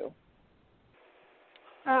you do?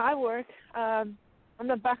 I work. I'm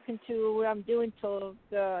not back into what I'm doing until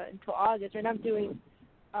August. And I'm doing.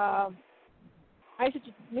 I used to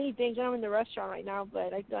do many things. I'm in the restaurant right now,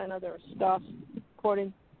 but I've done other stuff,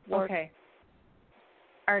 recording work. Okay.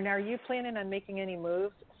 Are you planning on making any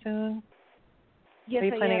moves soon? Yes, Are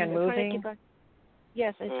you planning on moving? I'm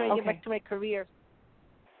trying to get back to my career.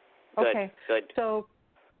 Okay. Good. So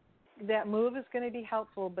that move is going to be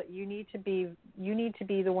helpful, but you need to be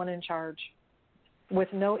the one in charge.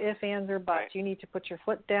 With no ifs, ands, or buts. Right. You need to put your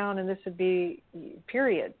foot down, and this would be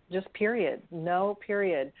period. Just period. No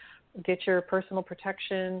period. Get your personal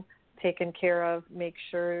protection taken care of. Make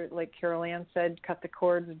sure, like Carolan said, cut the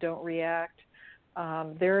cords, don't react.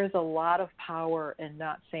 There is a lot of power in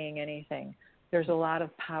not saying anything. There's a lot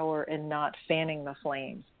of power in not fanning the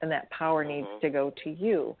flames, and that power needs to go to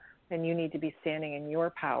you, and you need to be standing in your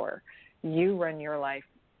power. You run your life,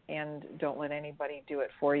 and don't let anybody do it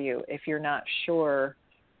for you. If you're not sure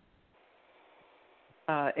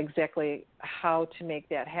exactly how to make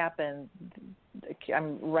that happen,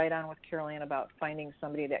 I'm right on with Carolan about finding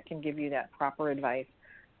somebody that can give you that proper advice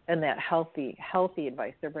and that healthy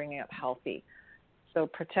advice. They're bringing up healthy. So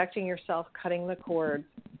protecting yourself, cutting the cords,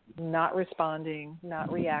 not responding,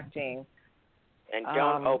 not reacting. And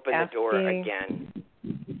don't open the door again.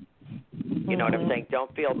 You know what I'm saying?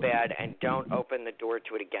 Don't feel bad and don't open the door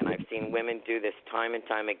to it again. I've seen women do this time and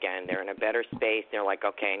time again. They're in a better space. They're like,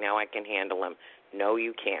 okay, now I can handle them. No,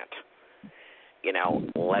 you can't. You know,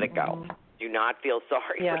 let it go. Do not feel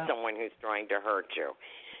sorry for someone who's trying to hurt you.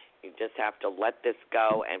 You just have to let this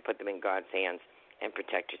go and put them in God's hands and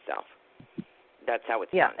protect yourself. That's how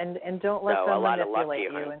it's done. Yeah, and don't let them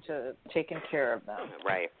manipulate you into taking care of them.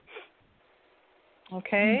 Right.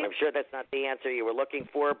 Okay. I'm sure that's not the answer you were looking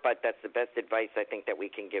for, but that's the best advice I think that we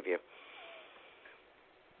can give you.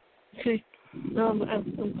 Okay.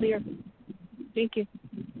 I'm clear. Thank you.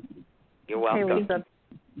 You're welcome. Okay, Lisa.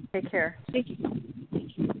 Take care. Thank you.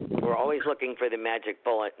 We're always looking for the magic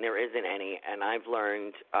bullet, and there isn't any. And I've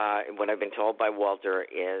learned, what I've been told by Walter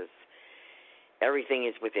is everything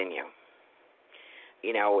is within you.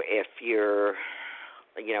 You know, if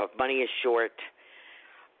if money is short,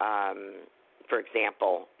 for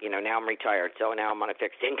example, now I'm retired, so now I'm on a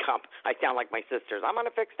fixed income. I sound like my sisters. I'm on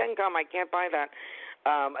a fixed income. I can't buy that.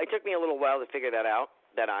 It took me a little while to figure that out,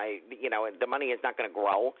 that the money is not going to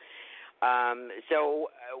grow. So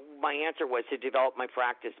my answer was to develop my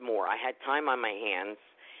practice more. I had time on my hands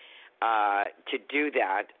to do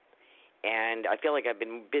that, and I feel like I've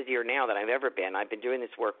been busier now than I've ever been. I've been doing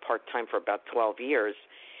this work part-time for about 12 years.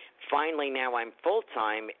 Finally, now I'm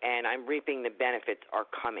full-time, and I'm reaping the benefits are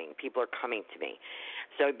coming. People are coming to me.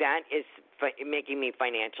 So that is making me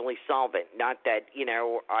financially solvent. Not that,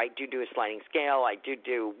 I do a sliding scale. I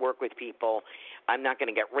do work with people. I'm not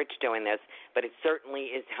going to get rich doing this, but it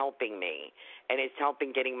certainly is helping me, and it's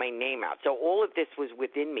helping getting my name out. So all of this was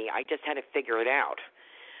within me. I just had to figure it out.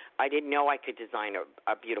 I didn't know I could design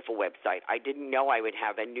a beautiful website. I didn't know I would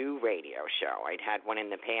have a new radio show. I'd had one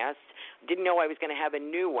in the past. Didn't know I was going to have a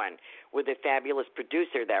new one with a fabulous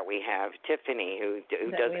producer that we have, Tiffany, who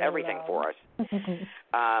does everything for us.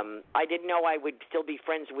 I didn't know I would still be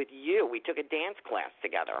friends with you. We took a dance class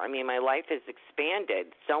together. I mean, my life has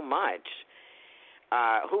expanded so much.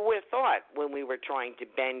 Who would have thought when we were trying to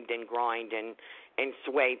bend and grind and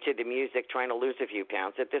sway to the music, trying to lose a few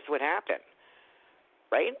pounds, that this would happen?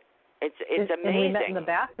 Right? It's amazing. And we met in the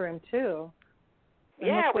bathroom, too.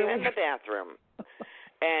 Yeah, we met in the bathroom.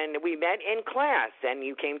 And we met in class, and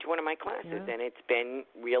you came to one of my classes, and it's been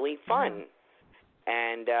really fun.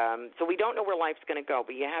 And so we don't know where life's going to go,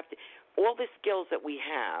 but you have to – all the skills that we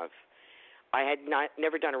have, I had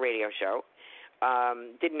never done a radio show,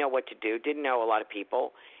 didn't know what to do, didn't know a lot of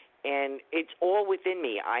people, and it's all within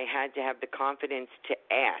me. I had to have the confidence to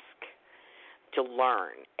ask, to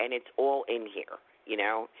learn, and it's all in here.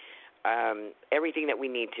 Everything that we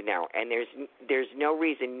need to know. And there's no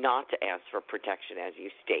reason not to ask for protection, as you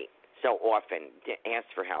state so often, to ask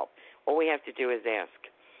for help. All we have to do is ask.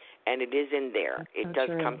 And it is in there. It does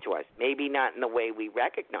come to us. Maybe not in the way we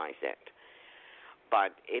recognize it,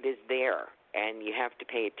 but it is there. And you have to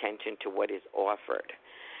pay attention to what is offered.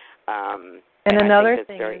 And another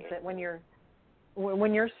thing is that when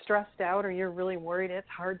you're stressed out or you're really worried, it's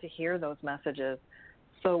hard to hear those messages.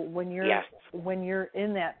 So when you're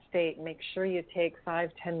in that state, make sure you take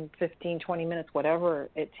 5, 10, 15, 20 minutes,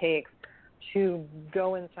 whatever it takes, to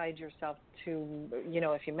go inside yourself to,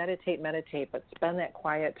 if you meditate, but spend that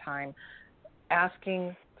quiet time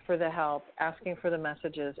asking for the help, asking for the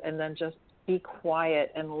messages, and then just be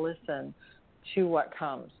quiet and listen to what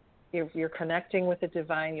comes. If you're connecting with the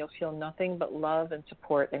divine, you'll feel nothing but love and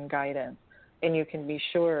support and guidance. And you can be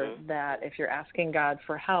sure that if you're asking God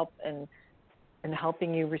for help and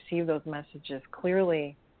helping you receive those messages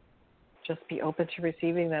clearly, just be open to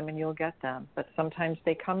receiving them and you'll get them. But sometimes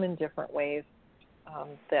they come in different ways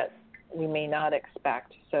that we may not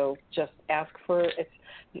expect. So just ask for it.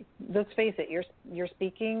 Let's face it, you're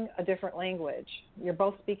speaking a different language. You're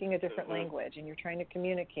both speaking a different language, and you're trying to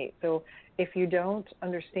communicate. So if you don't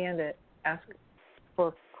understand it, ask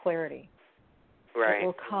for clarity. Right. It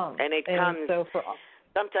will come. And it comes. So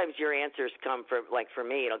sometimes your answers come for, like for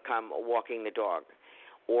me, it'll come walking the dog,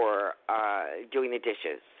 or doing the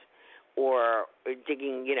dishes, or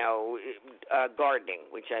digging, gardening,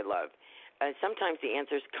 which I love. Sometimes the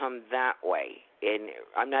answers come that way. And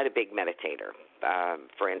I'm not a big meditator,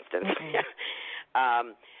 for instance.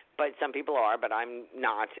 But some people are, but I'm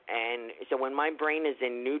not. And so when my brain is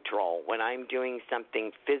in neutral, when I'm doing something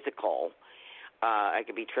physical, I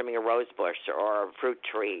could be trimming a rose bush or a fruit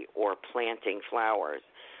tree or planting flowers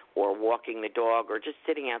or walking the dog or just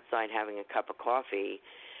sitting outside having a cup of coffee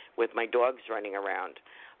with my dogs running around.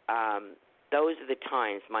 Those are the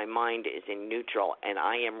times my mind is in neutral and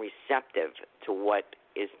I am receptive to what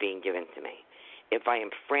is being given to me. If I am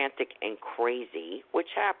frantic and crazy,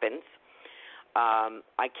 which happens,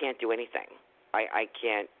 I can't do anything. I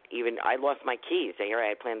can't even, I lost my keys. I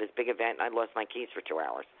had planned this big event and I lost my keys for 2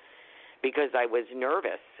 hours because I was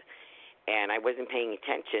nervous and I wasn't paying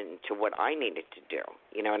attention to what I needed to do.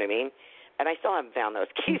 You know what I mean? And I still haven't found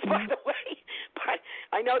those keys, by the way, but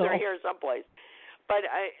I know they're here someplace. But,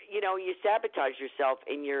 you sabotage yourself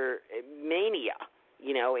in your mania,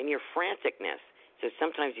 in your franticness. So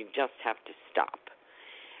sometimes you just have to stop,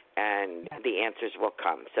 and the answers will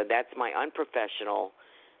come. So that's my unprofessional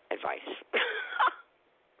advice.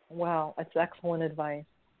 Wow, that's excellent advice.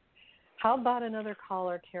 How about another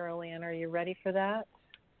caller, Carolan? Are you ready for that?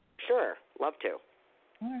 Sure, love to.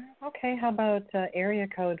 All right. Okay, how about area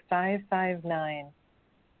code 559?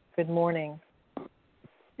 Good morning.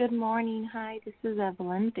 Good morning. Hi, this is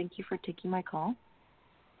Evelyn. Thank you for taking my call.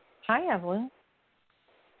 Hi, Evelyn.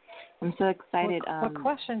 I'm so excited. What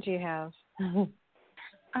questions do you have?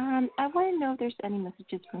 I want to know if there's any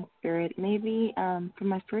messages from Spirit, maybe from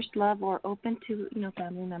my first love or open to,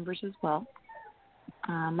 family members as well.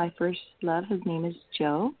 My first love, his name is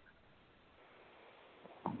Joe.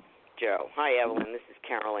 Joe. Hi, Evelyn. This is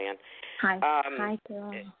Carolan. Hi. Hi,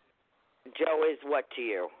 Carolan. Joe is what to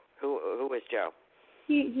you? Who is Joe?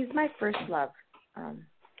 He's my first love.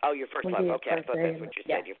 Your first love. Okay, I thought that's what you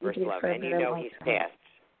said, your first love. And he's passed.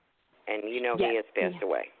 And he has passed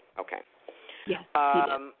away. Okay. Yes,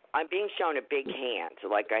 I'm being shown a big hand,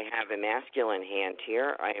 like I have a masculine hand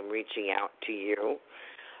here. I am reaching out to you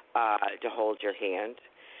to hold your hand.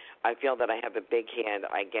 I feel that I have a big hand.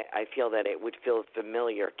 I feel that it would feel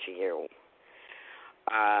familiar to you.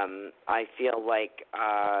 I feel like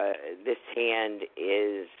this hand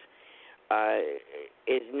is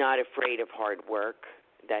not afraid of hard work,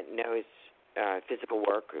 that knows physical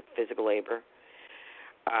work, physical labor.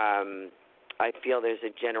 I feel there's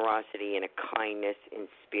a generosity and a kindness in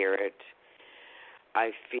spirit.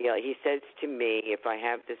 I feel, he says to me, if I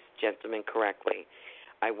have this gentleman correctly,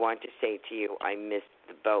 I want to say to you, I missed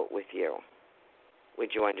the boat with you.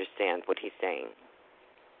 Would you understand what he's saying?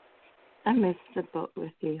 I missed the boat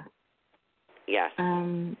with you. Yes.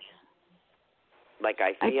 Like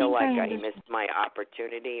I feel like I missed my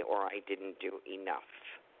opportunity or I didn't do enough.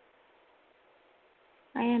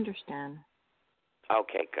 I understand.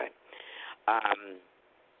 Okay, good.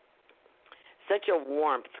 Such a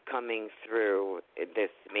warmth coming through this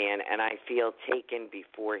man, and I feel taken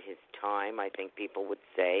before his time. I think people would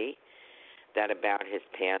say that about his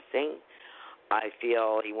passing. I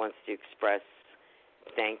feel he wants to express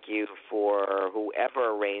thank you for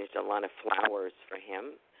whoever arranged a lot of flowers for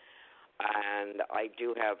him. And I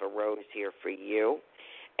do have a rose here for you.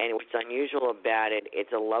 And what's unusual about it,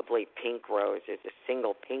 it's a lovely pink rose. It's a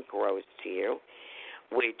single pink rose to you,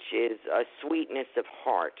 which is a sweetness of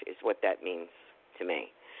heart is what that means to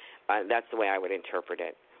me. That's the way I would interpret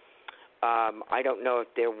it. I don't know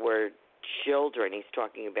if there were children. He's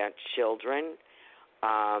talking about children.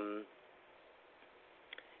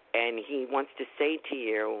 And he wants to say to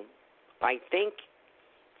you, I think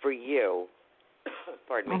for you,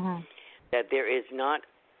 pardon me, that there is not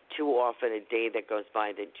too often a day that goes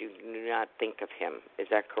by that you do not think of him. Is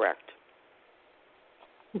that correct?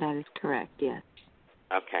 That is correct, yes.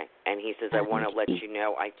 Okay. And he says, I want to let you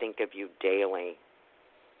know I think of you daily.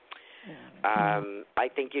 I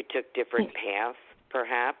think you took different paths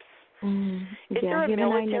perhaps. Mm-hmm. Is there a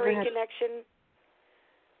military connection?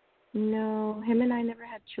 No, him and I never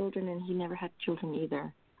had children, and he never had children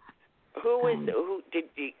either.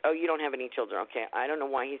 You don't have any children. Okay, I don't know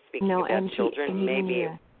why he's speaking about children. Maybe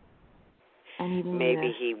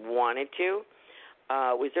he wanted to.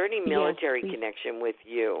 Was there any military connection with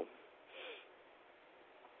you?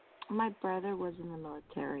 My brother was in the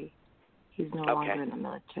military. He's no longer in the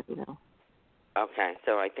military, though. Okay,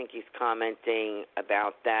 so I think he's commenting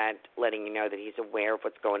about that, letting you know that he's aware of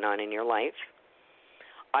what's going on in your life.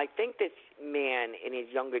 I think this man in his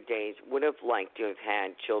younger days would have liked to have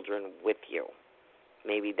had children with you.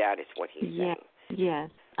 Maybe that is what he's saying. Yes.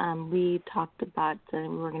 We talked about we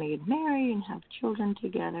were going to get married and have children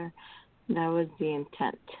together. That was the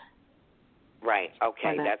intent. Right.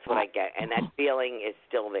 Okay, that's what I get. And that feeling is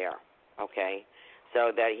still there. Okay.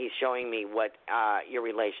 So that he's showing me what your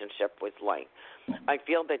relationship was like. I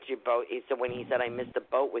feel that you both, so when he said I missed the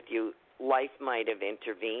boat with you, life might have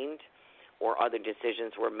intervened or other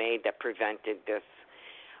decisions were made that prevented this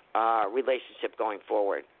relationship going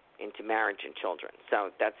forward into marriage and children.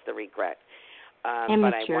 So that's the regret. But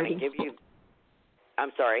I want to give you,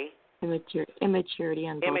 I'm sorry? Immaturity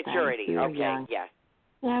on both Immaturity, ends. okay, young. Yes.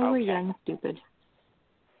 Yeah, we're young and stupid.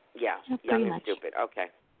 Yeah, young and stupid, okay.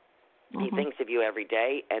 He thinks of you every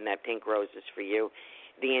day, and that pink rose is for you.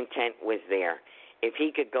 The intent was there. If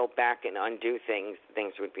he could go back and undo things,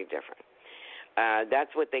 things would be different. That's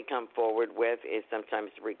what they come forward with, is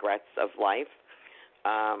sometimes regrets of life.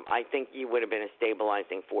 I think you would have been a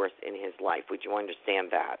stabilizing force in his life. Would you understand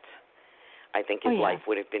that? I think his life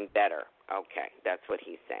would have been better. Okay, that's what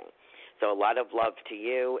he's saying. So a lot of love to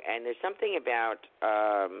you, and there's something about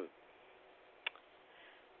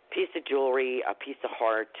piece of jewelry, a piece of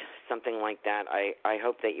heart, something like that. I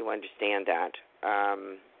hope that you understand that.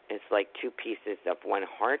 It's like two pieces of one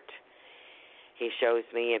heart. He shows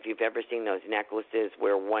me, if you've ever seen those necklaces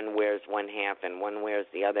where one wears one half and one wears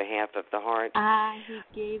the other half of the heart. He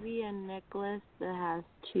gave me a necklace that has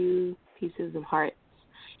two pieces of hearts.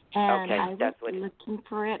 And I was looking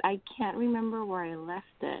for it. I can't remember where I left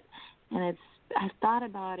it. And I thought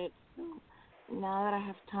about it. So now that I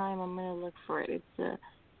have time, I'm going to look for it. It's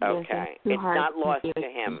not lost to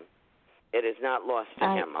him. It is not lost to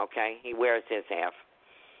him, okay? He wears his half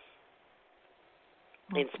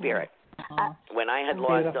in spirit. When I had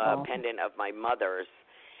lost a pendant of my mother's,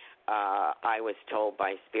 I was told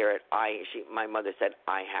by spirit, my mother said,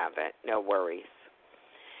 I have it, no worries.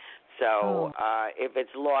 So if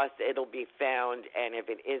it's lost, it'll be found, and if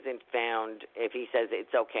it isn't found, if he says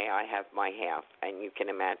it's okay, I have my half, and you can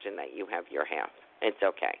imagine that you have your half. It's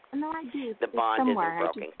okay. No, I do. The bond isn't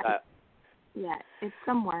broken. It's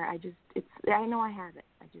somewhere. I know I have it.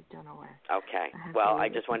 I just don't know where. Okay. Well, I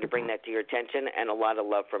just wanted to bring that to your attention, and a lot of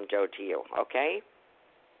love from Joe to you, okay?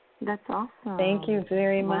 That's awesome. Thank you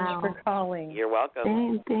very much for calling. You're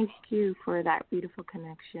welcome. Thank you for that beautiful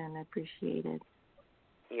connection. I appreciate it.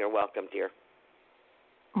 You're welcome, dear.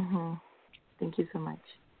 Thank you so much.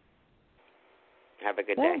 Have a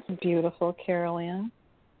good day. That's beautiful, Carolan.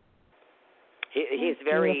 He's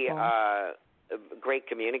very great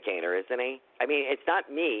communicator, isn't he? I mean, it's not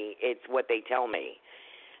me; it's what they tell me.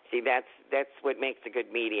 See, that's what makes a good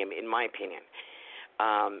medium, in my opinion.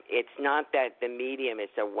 It's not that the medium is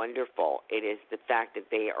so wonderful; it is the fact that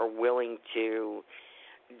they are willing to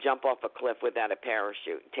jump off a cliff without a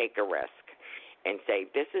parachute, take a risk, and say,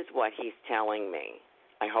 "This is what he's telling me.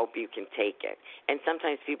 I hope you can take it." And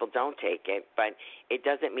sometimes people don't take it, but it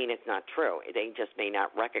doesn't mean it's not true. They just may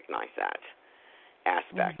not recognize that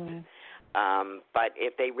aspect. But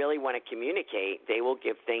if they really want to communicate, they will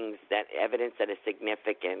give things, that evidence that is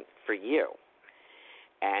significant for you.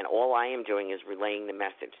 And all I am doing is relaying the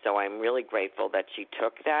message. So I'm really grateful that she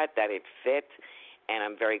took that it fit, and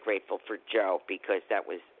I'm very grateful for Joe, because that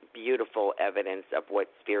was beautiful evidence of what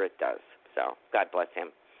Spirit does. So God bless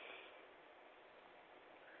him.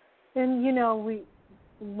 And,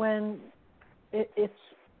 when it's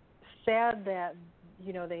sad that,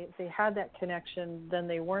 they had that connection, then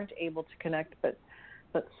they weren't able to connect, but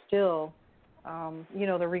still,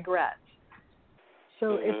 the regret.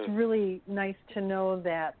 So it's really nice to know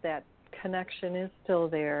that that connection is still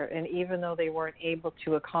there, and even though they weren't able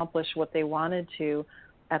to accomplish what they wanted to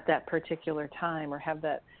at that particular time, or have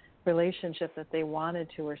that relationship that they wanted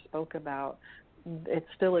to or spoke about, it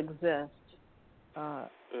still exists.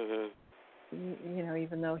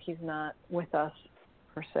 Even though he's not with us,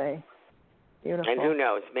 per se. Beautiful. And who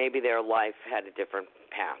knows, maybe their life had a different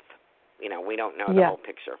path. We don't know the whole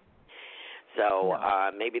picture. So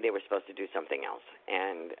maybe they were supposed to do something else.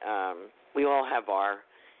 And we all have our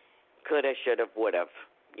coulda, shoulda, woulda.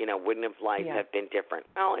 Wouldn't have life have been different?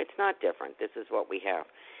 Well, it's not different. This is what we have.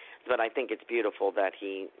 But I think it's beautiful that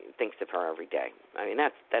he thinks of her every day. I mean,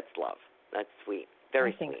 that's love. That's sweet.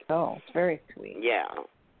 Very sweet. I think so. It's very sweet. Yeah.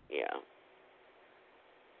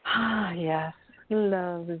 Ah, yes.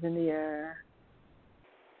 Love is in the air.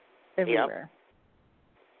 Everywhere.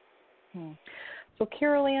 Yep. So,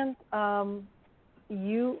 Carolan,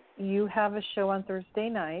 you have a show on Thursday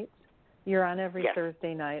night. You're on every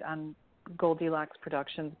Thursday night on Goldilocks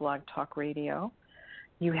Productions Blog Talk Radio.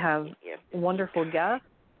 You have wonderful guests.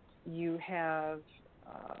 You have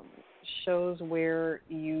shows where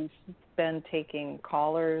you've been taking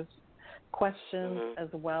callers' questions as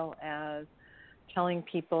well as telling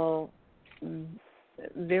people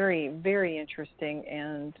very, very interesting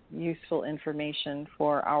and useful information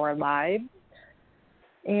for our lives.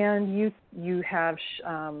 And you have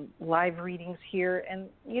live readings here. And,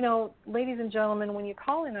 ladies and gentlemen, when you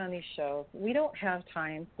call in on these shows, we don't have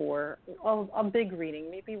time for a big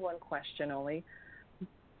reading, maybe one question only.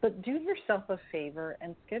 But do yourself a favor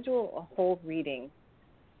and schedule a whole reading.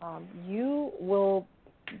 You will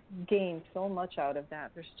gain so much out of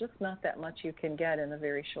that. There's just not that much you can get in a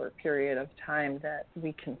very short period of time that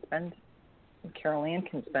we can spend, Carolan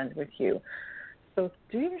can spend with you. So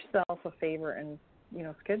do yourself a favor and,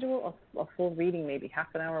 schedule a full reading, maybe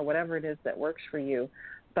half an hour, whatever it is that works for you.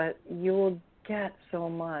 But you will get so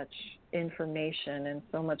much information and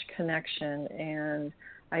so much connection, and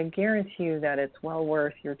I guarantee you that it's well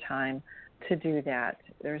worth your time to do that.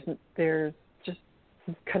 There's just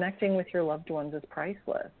connecting with your loved ones is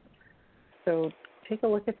priceless. So take a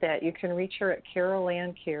look at that. You can reach her at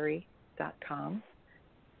carolancarey.com.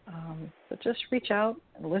 So just reach out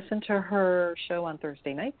and listen to her show on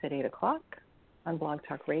Thursday nights at 8 o'clock on Blog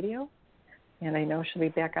Talk Radio. And I know she'll be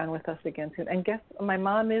back on with us again soon. And guess my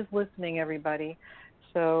mom is listening, everybody.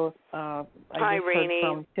 So I just heard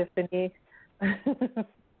from Tiffany.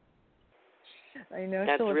 I know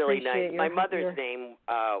that's she'll really appreciate nice. My mother's name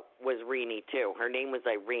was Renee too. Her name was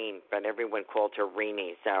Irene, but everyone called her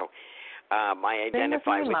Renee. So I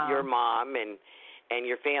identify with your mom, and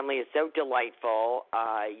your family is so delightful.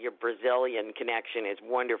 Your Brazilian connection is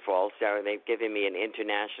wonderful. So they've given me an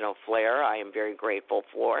international flair. I am very grateful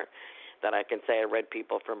for that. I can say I read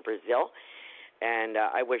people from Brazil, and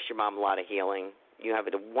I wish your mom a lot of healing. You have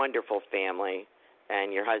a wonderful family,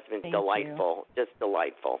 and your husband's delightful, just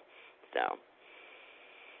delightful. So.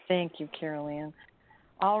 Thank you, Carolan.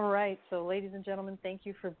 All right. So, ladies and gentlemen, thank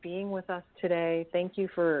you for being with us today. Thank you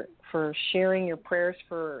for sharing your prayers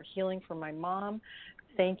for healing for my mom.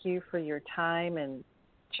 Thank you for your time and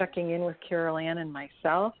checking in with Carolan and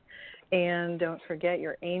myself. And don't forget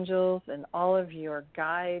your angels and all of your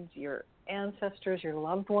guides, your ancestors, your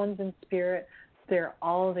loved ones in spirit. They're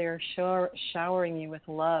all there showering you with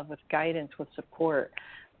love, with guidance, with support,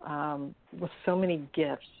 with so many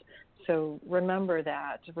gifts. So remember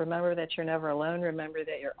that. Remember that you're never alone. Remember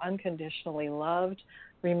that you're unconditionally loved.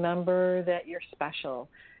 Remember that you're special.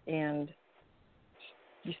 And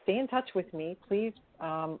you stay in touch with me, please.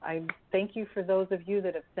 I thank you for those of you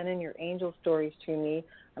that have sent in your angel stories to me.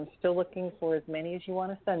 I'm still looking for as many as you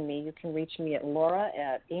want to send me. You can reach me at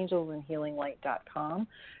laura@angelsandhealinglight.com.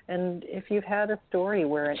 And if you've had a story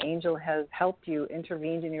where an angel has helped you,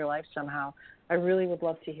 intervened in your life somehow, I really would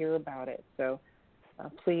love to hear about it. So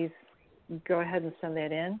please go ahead and send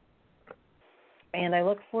that in. And I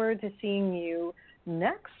look forward to seeing you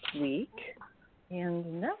next week.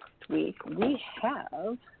 And next week we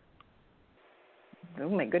have, oh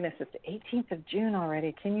my goodness, it's the 18th of June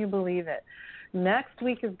already. Can you believe it? Next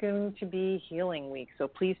week is going to be Healing Week, so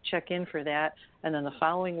please check in for that. And then the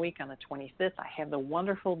following week on the 25th, I have the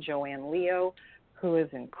wonderful Joanne Leo, who is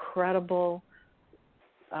incredible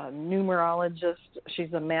numerologist.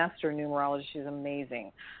 She's a master numerologist. She's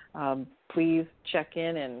amazing. Please check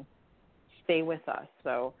in and stay with us.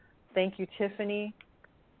 So thank you, Tiffany.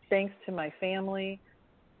 Thanks to my family.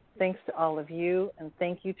 Thanks to all of you. And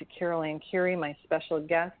thank you to Carolan Carey, my special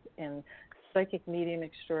guest and psychic medium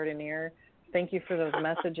extraordinaire. Thank you for those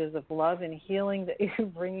messages of love and healing that you're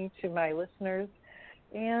bringing to my listeners.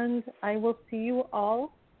 And I will see you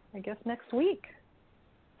all, I guess, next week.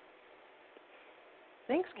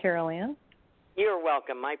 Thanks, Carolan. You're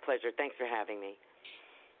welcome. My pleasure. Thanks for having me.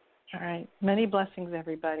 All right. Many blessings,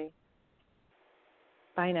 everybody.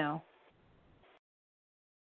 Bye now.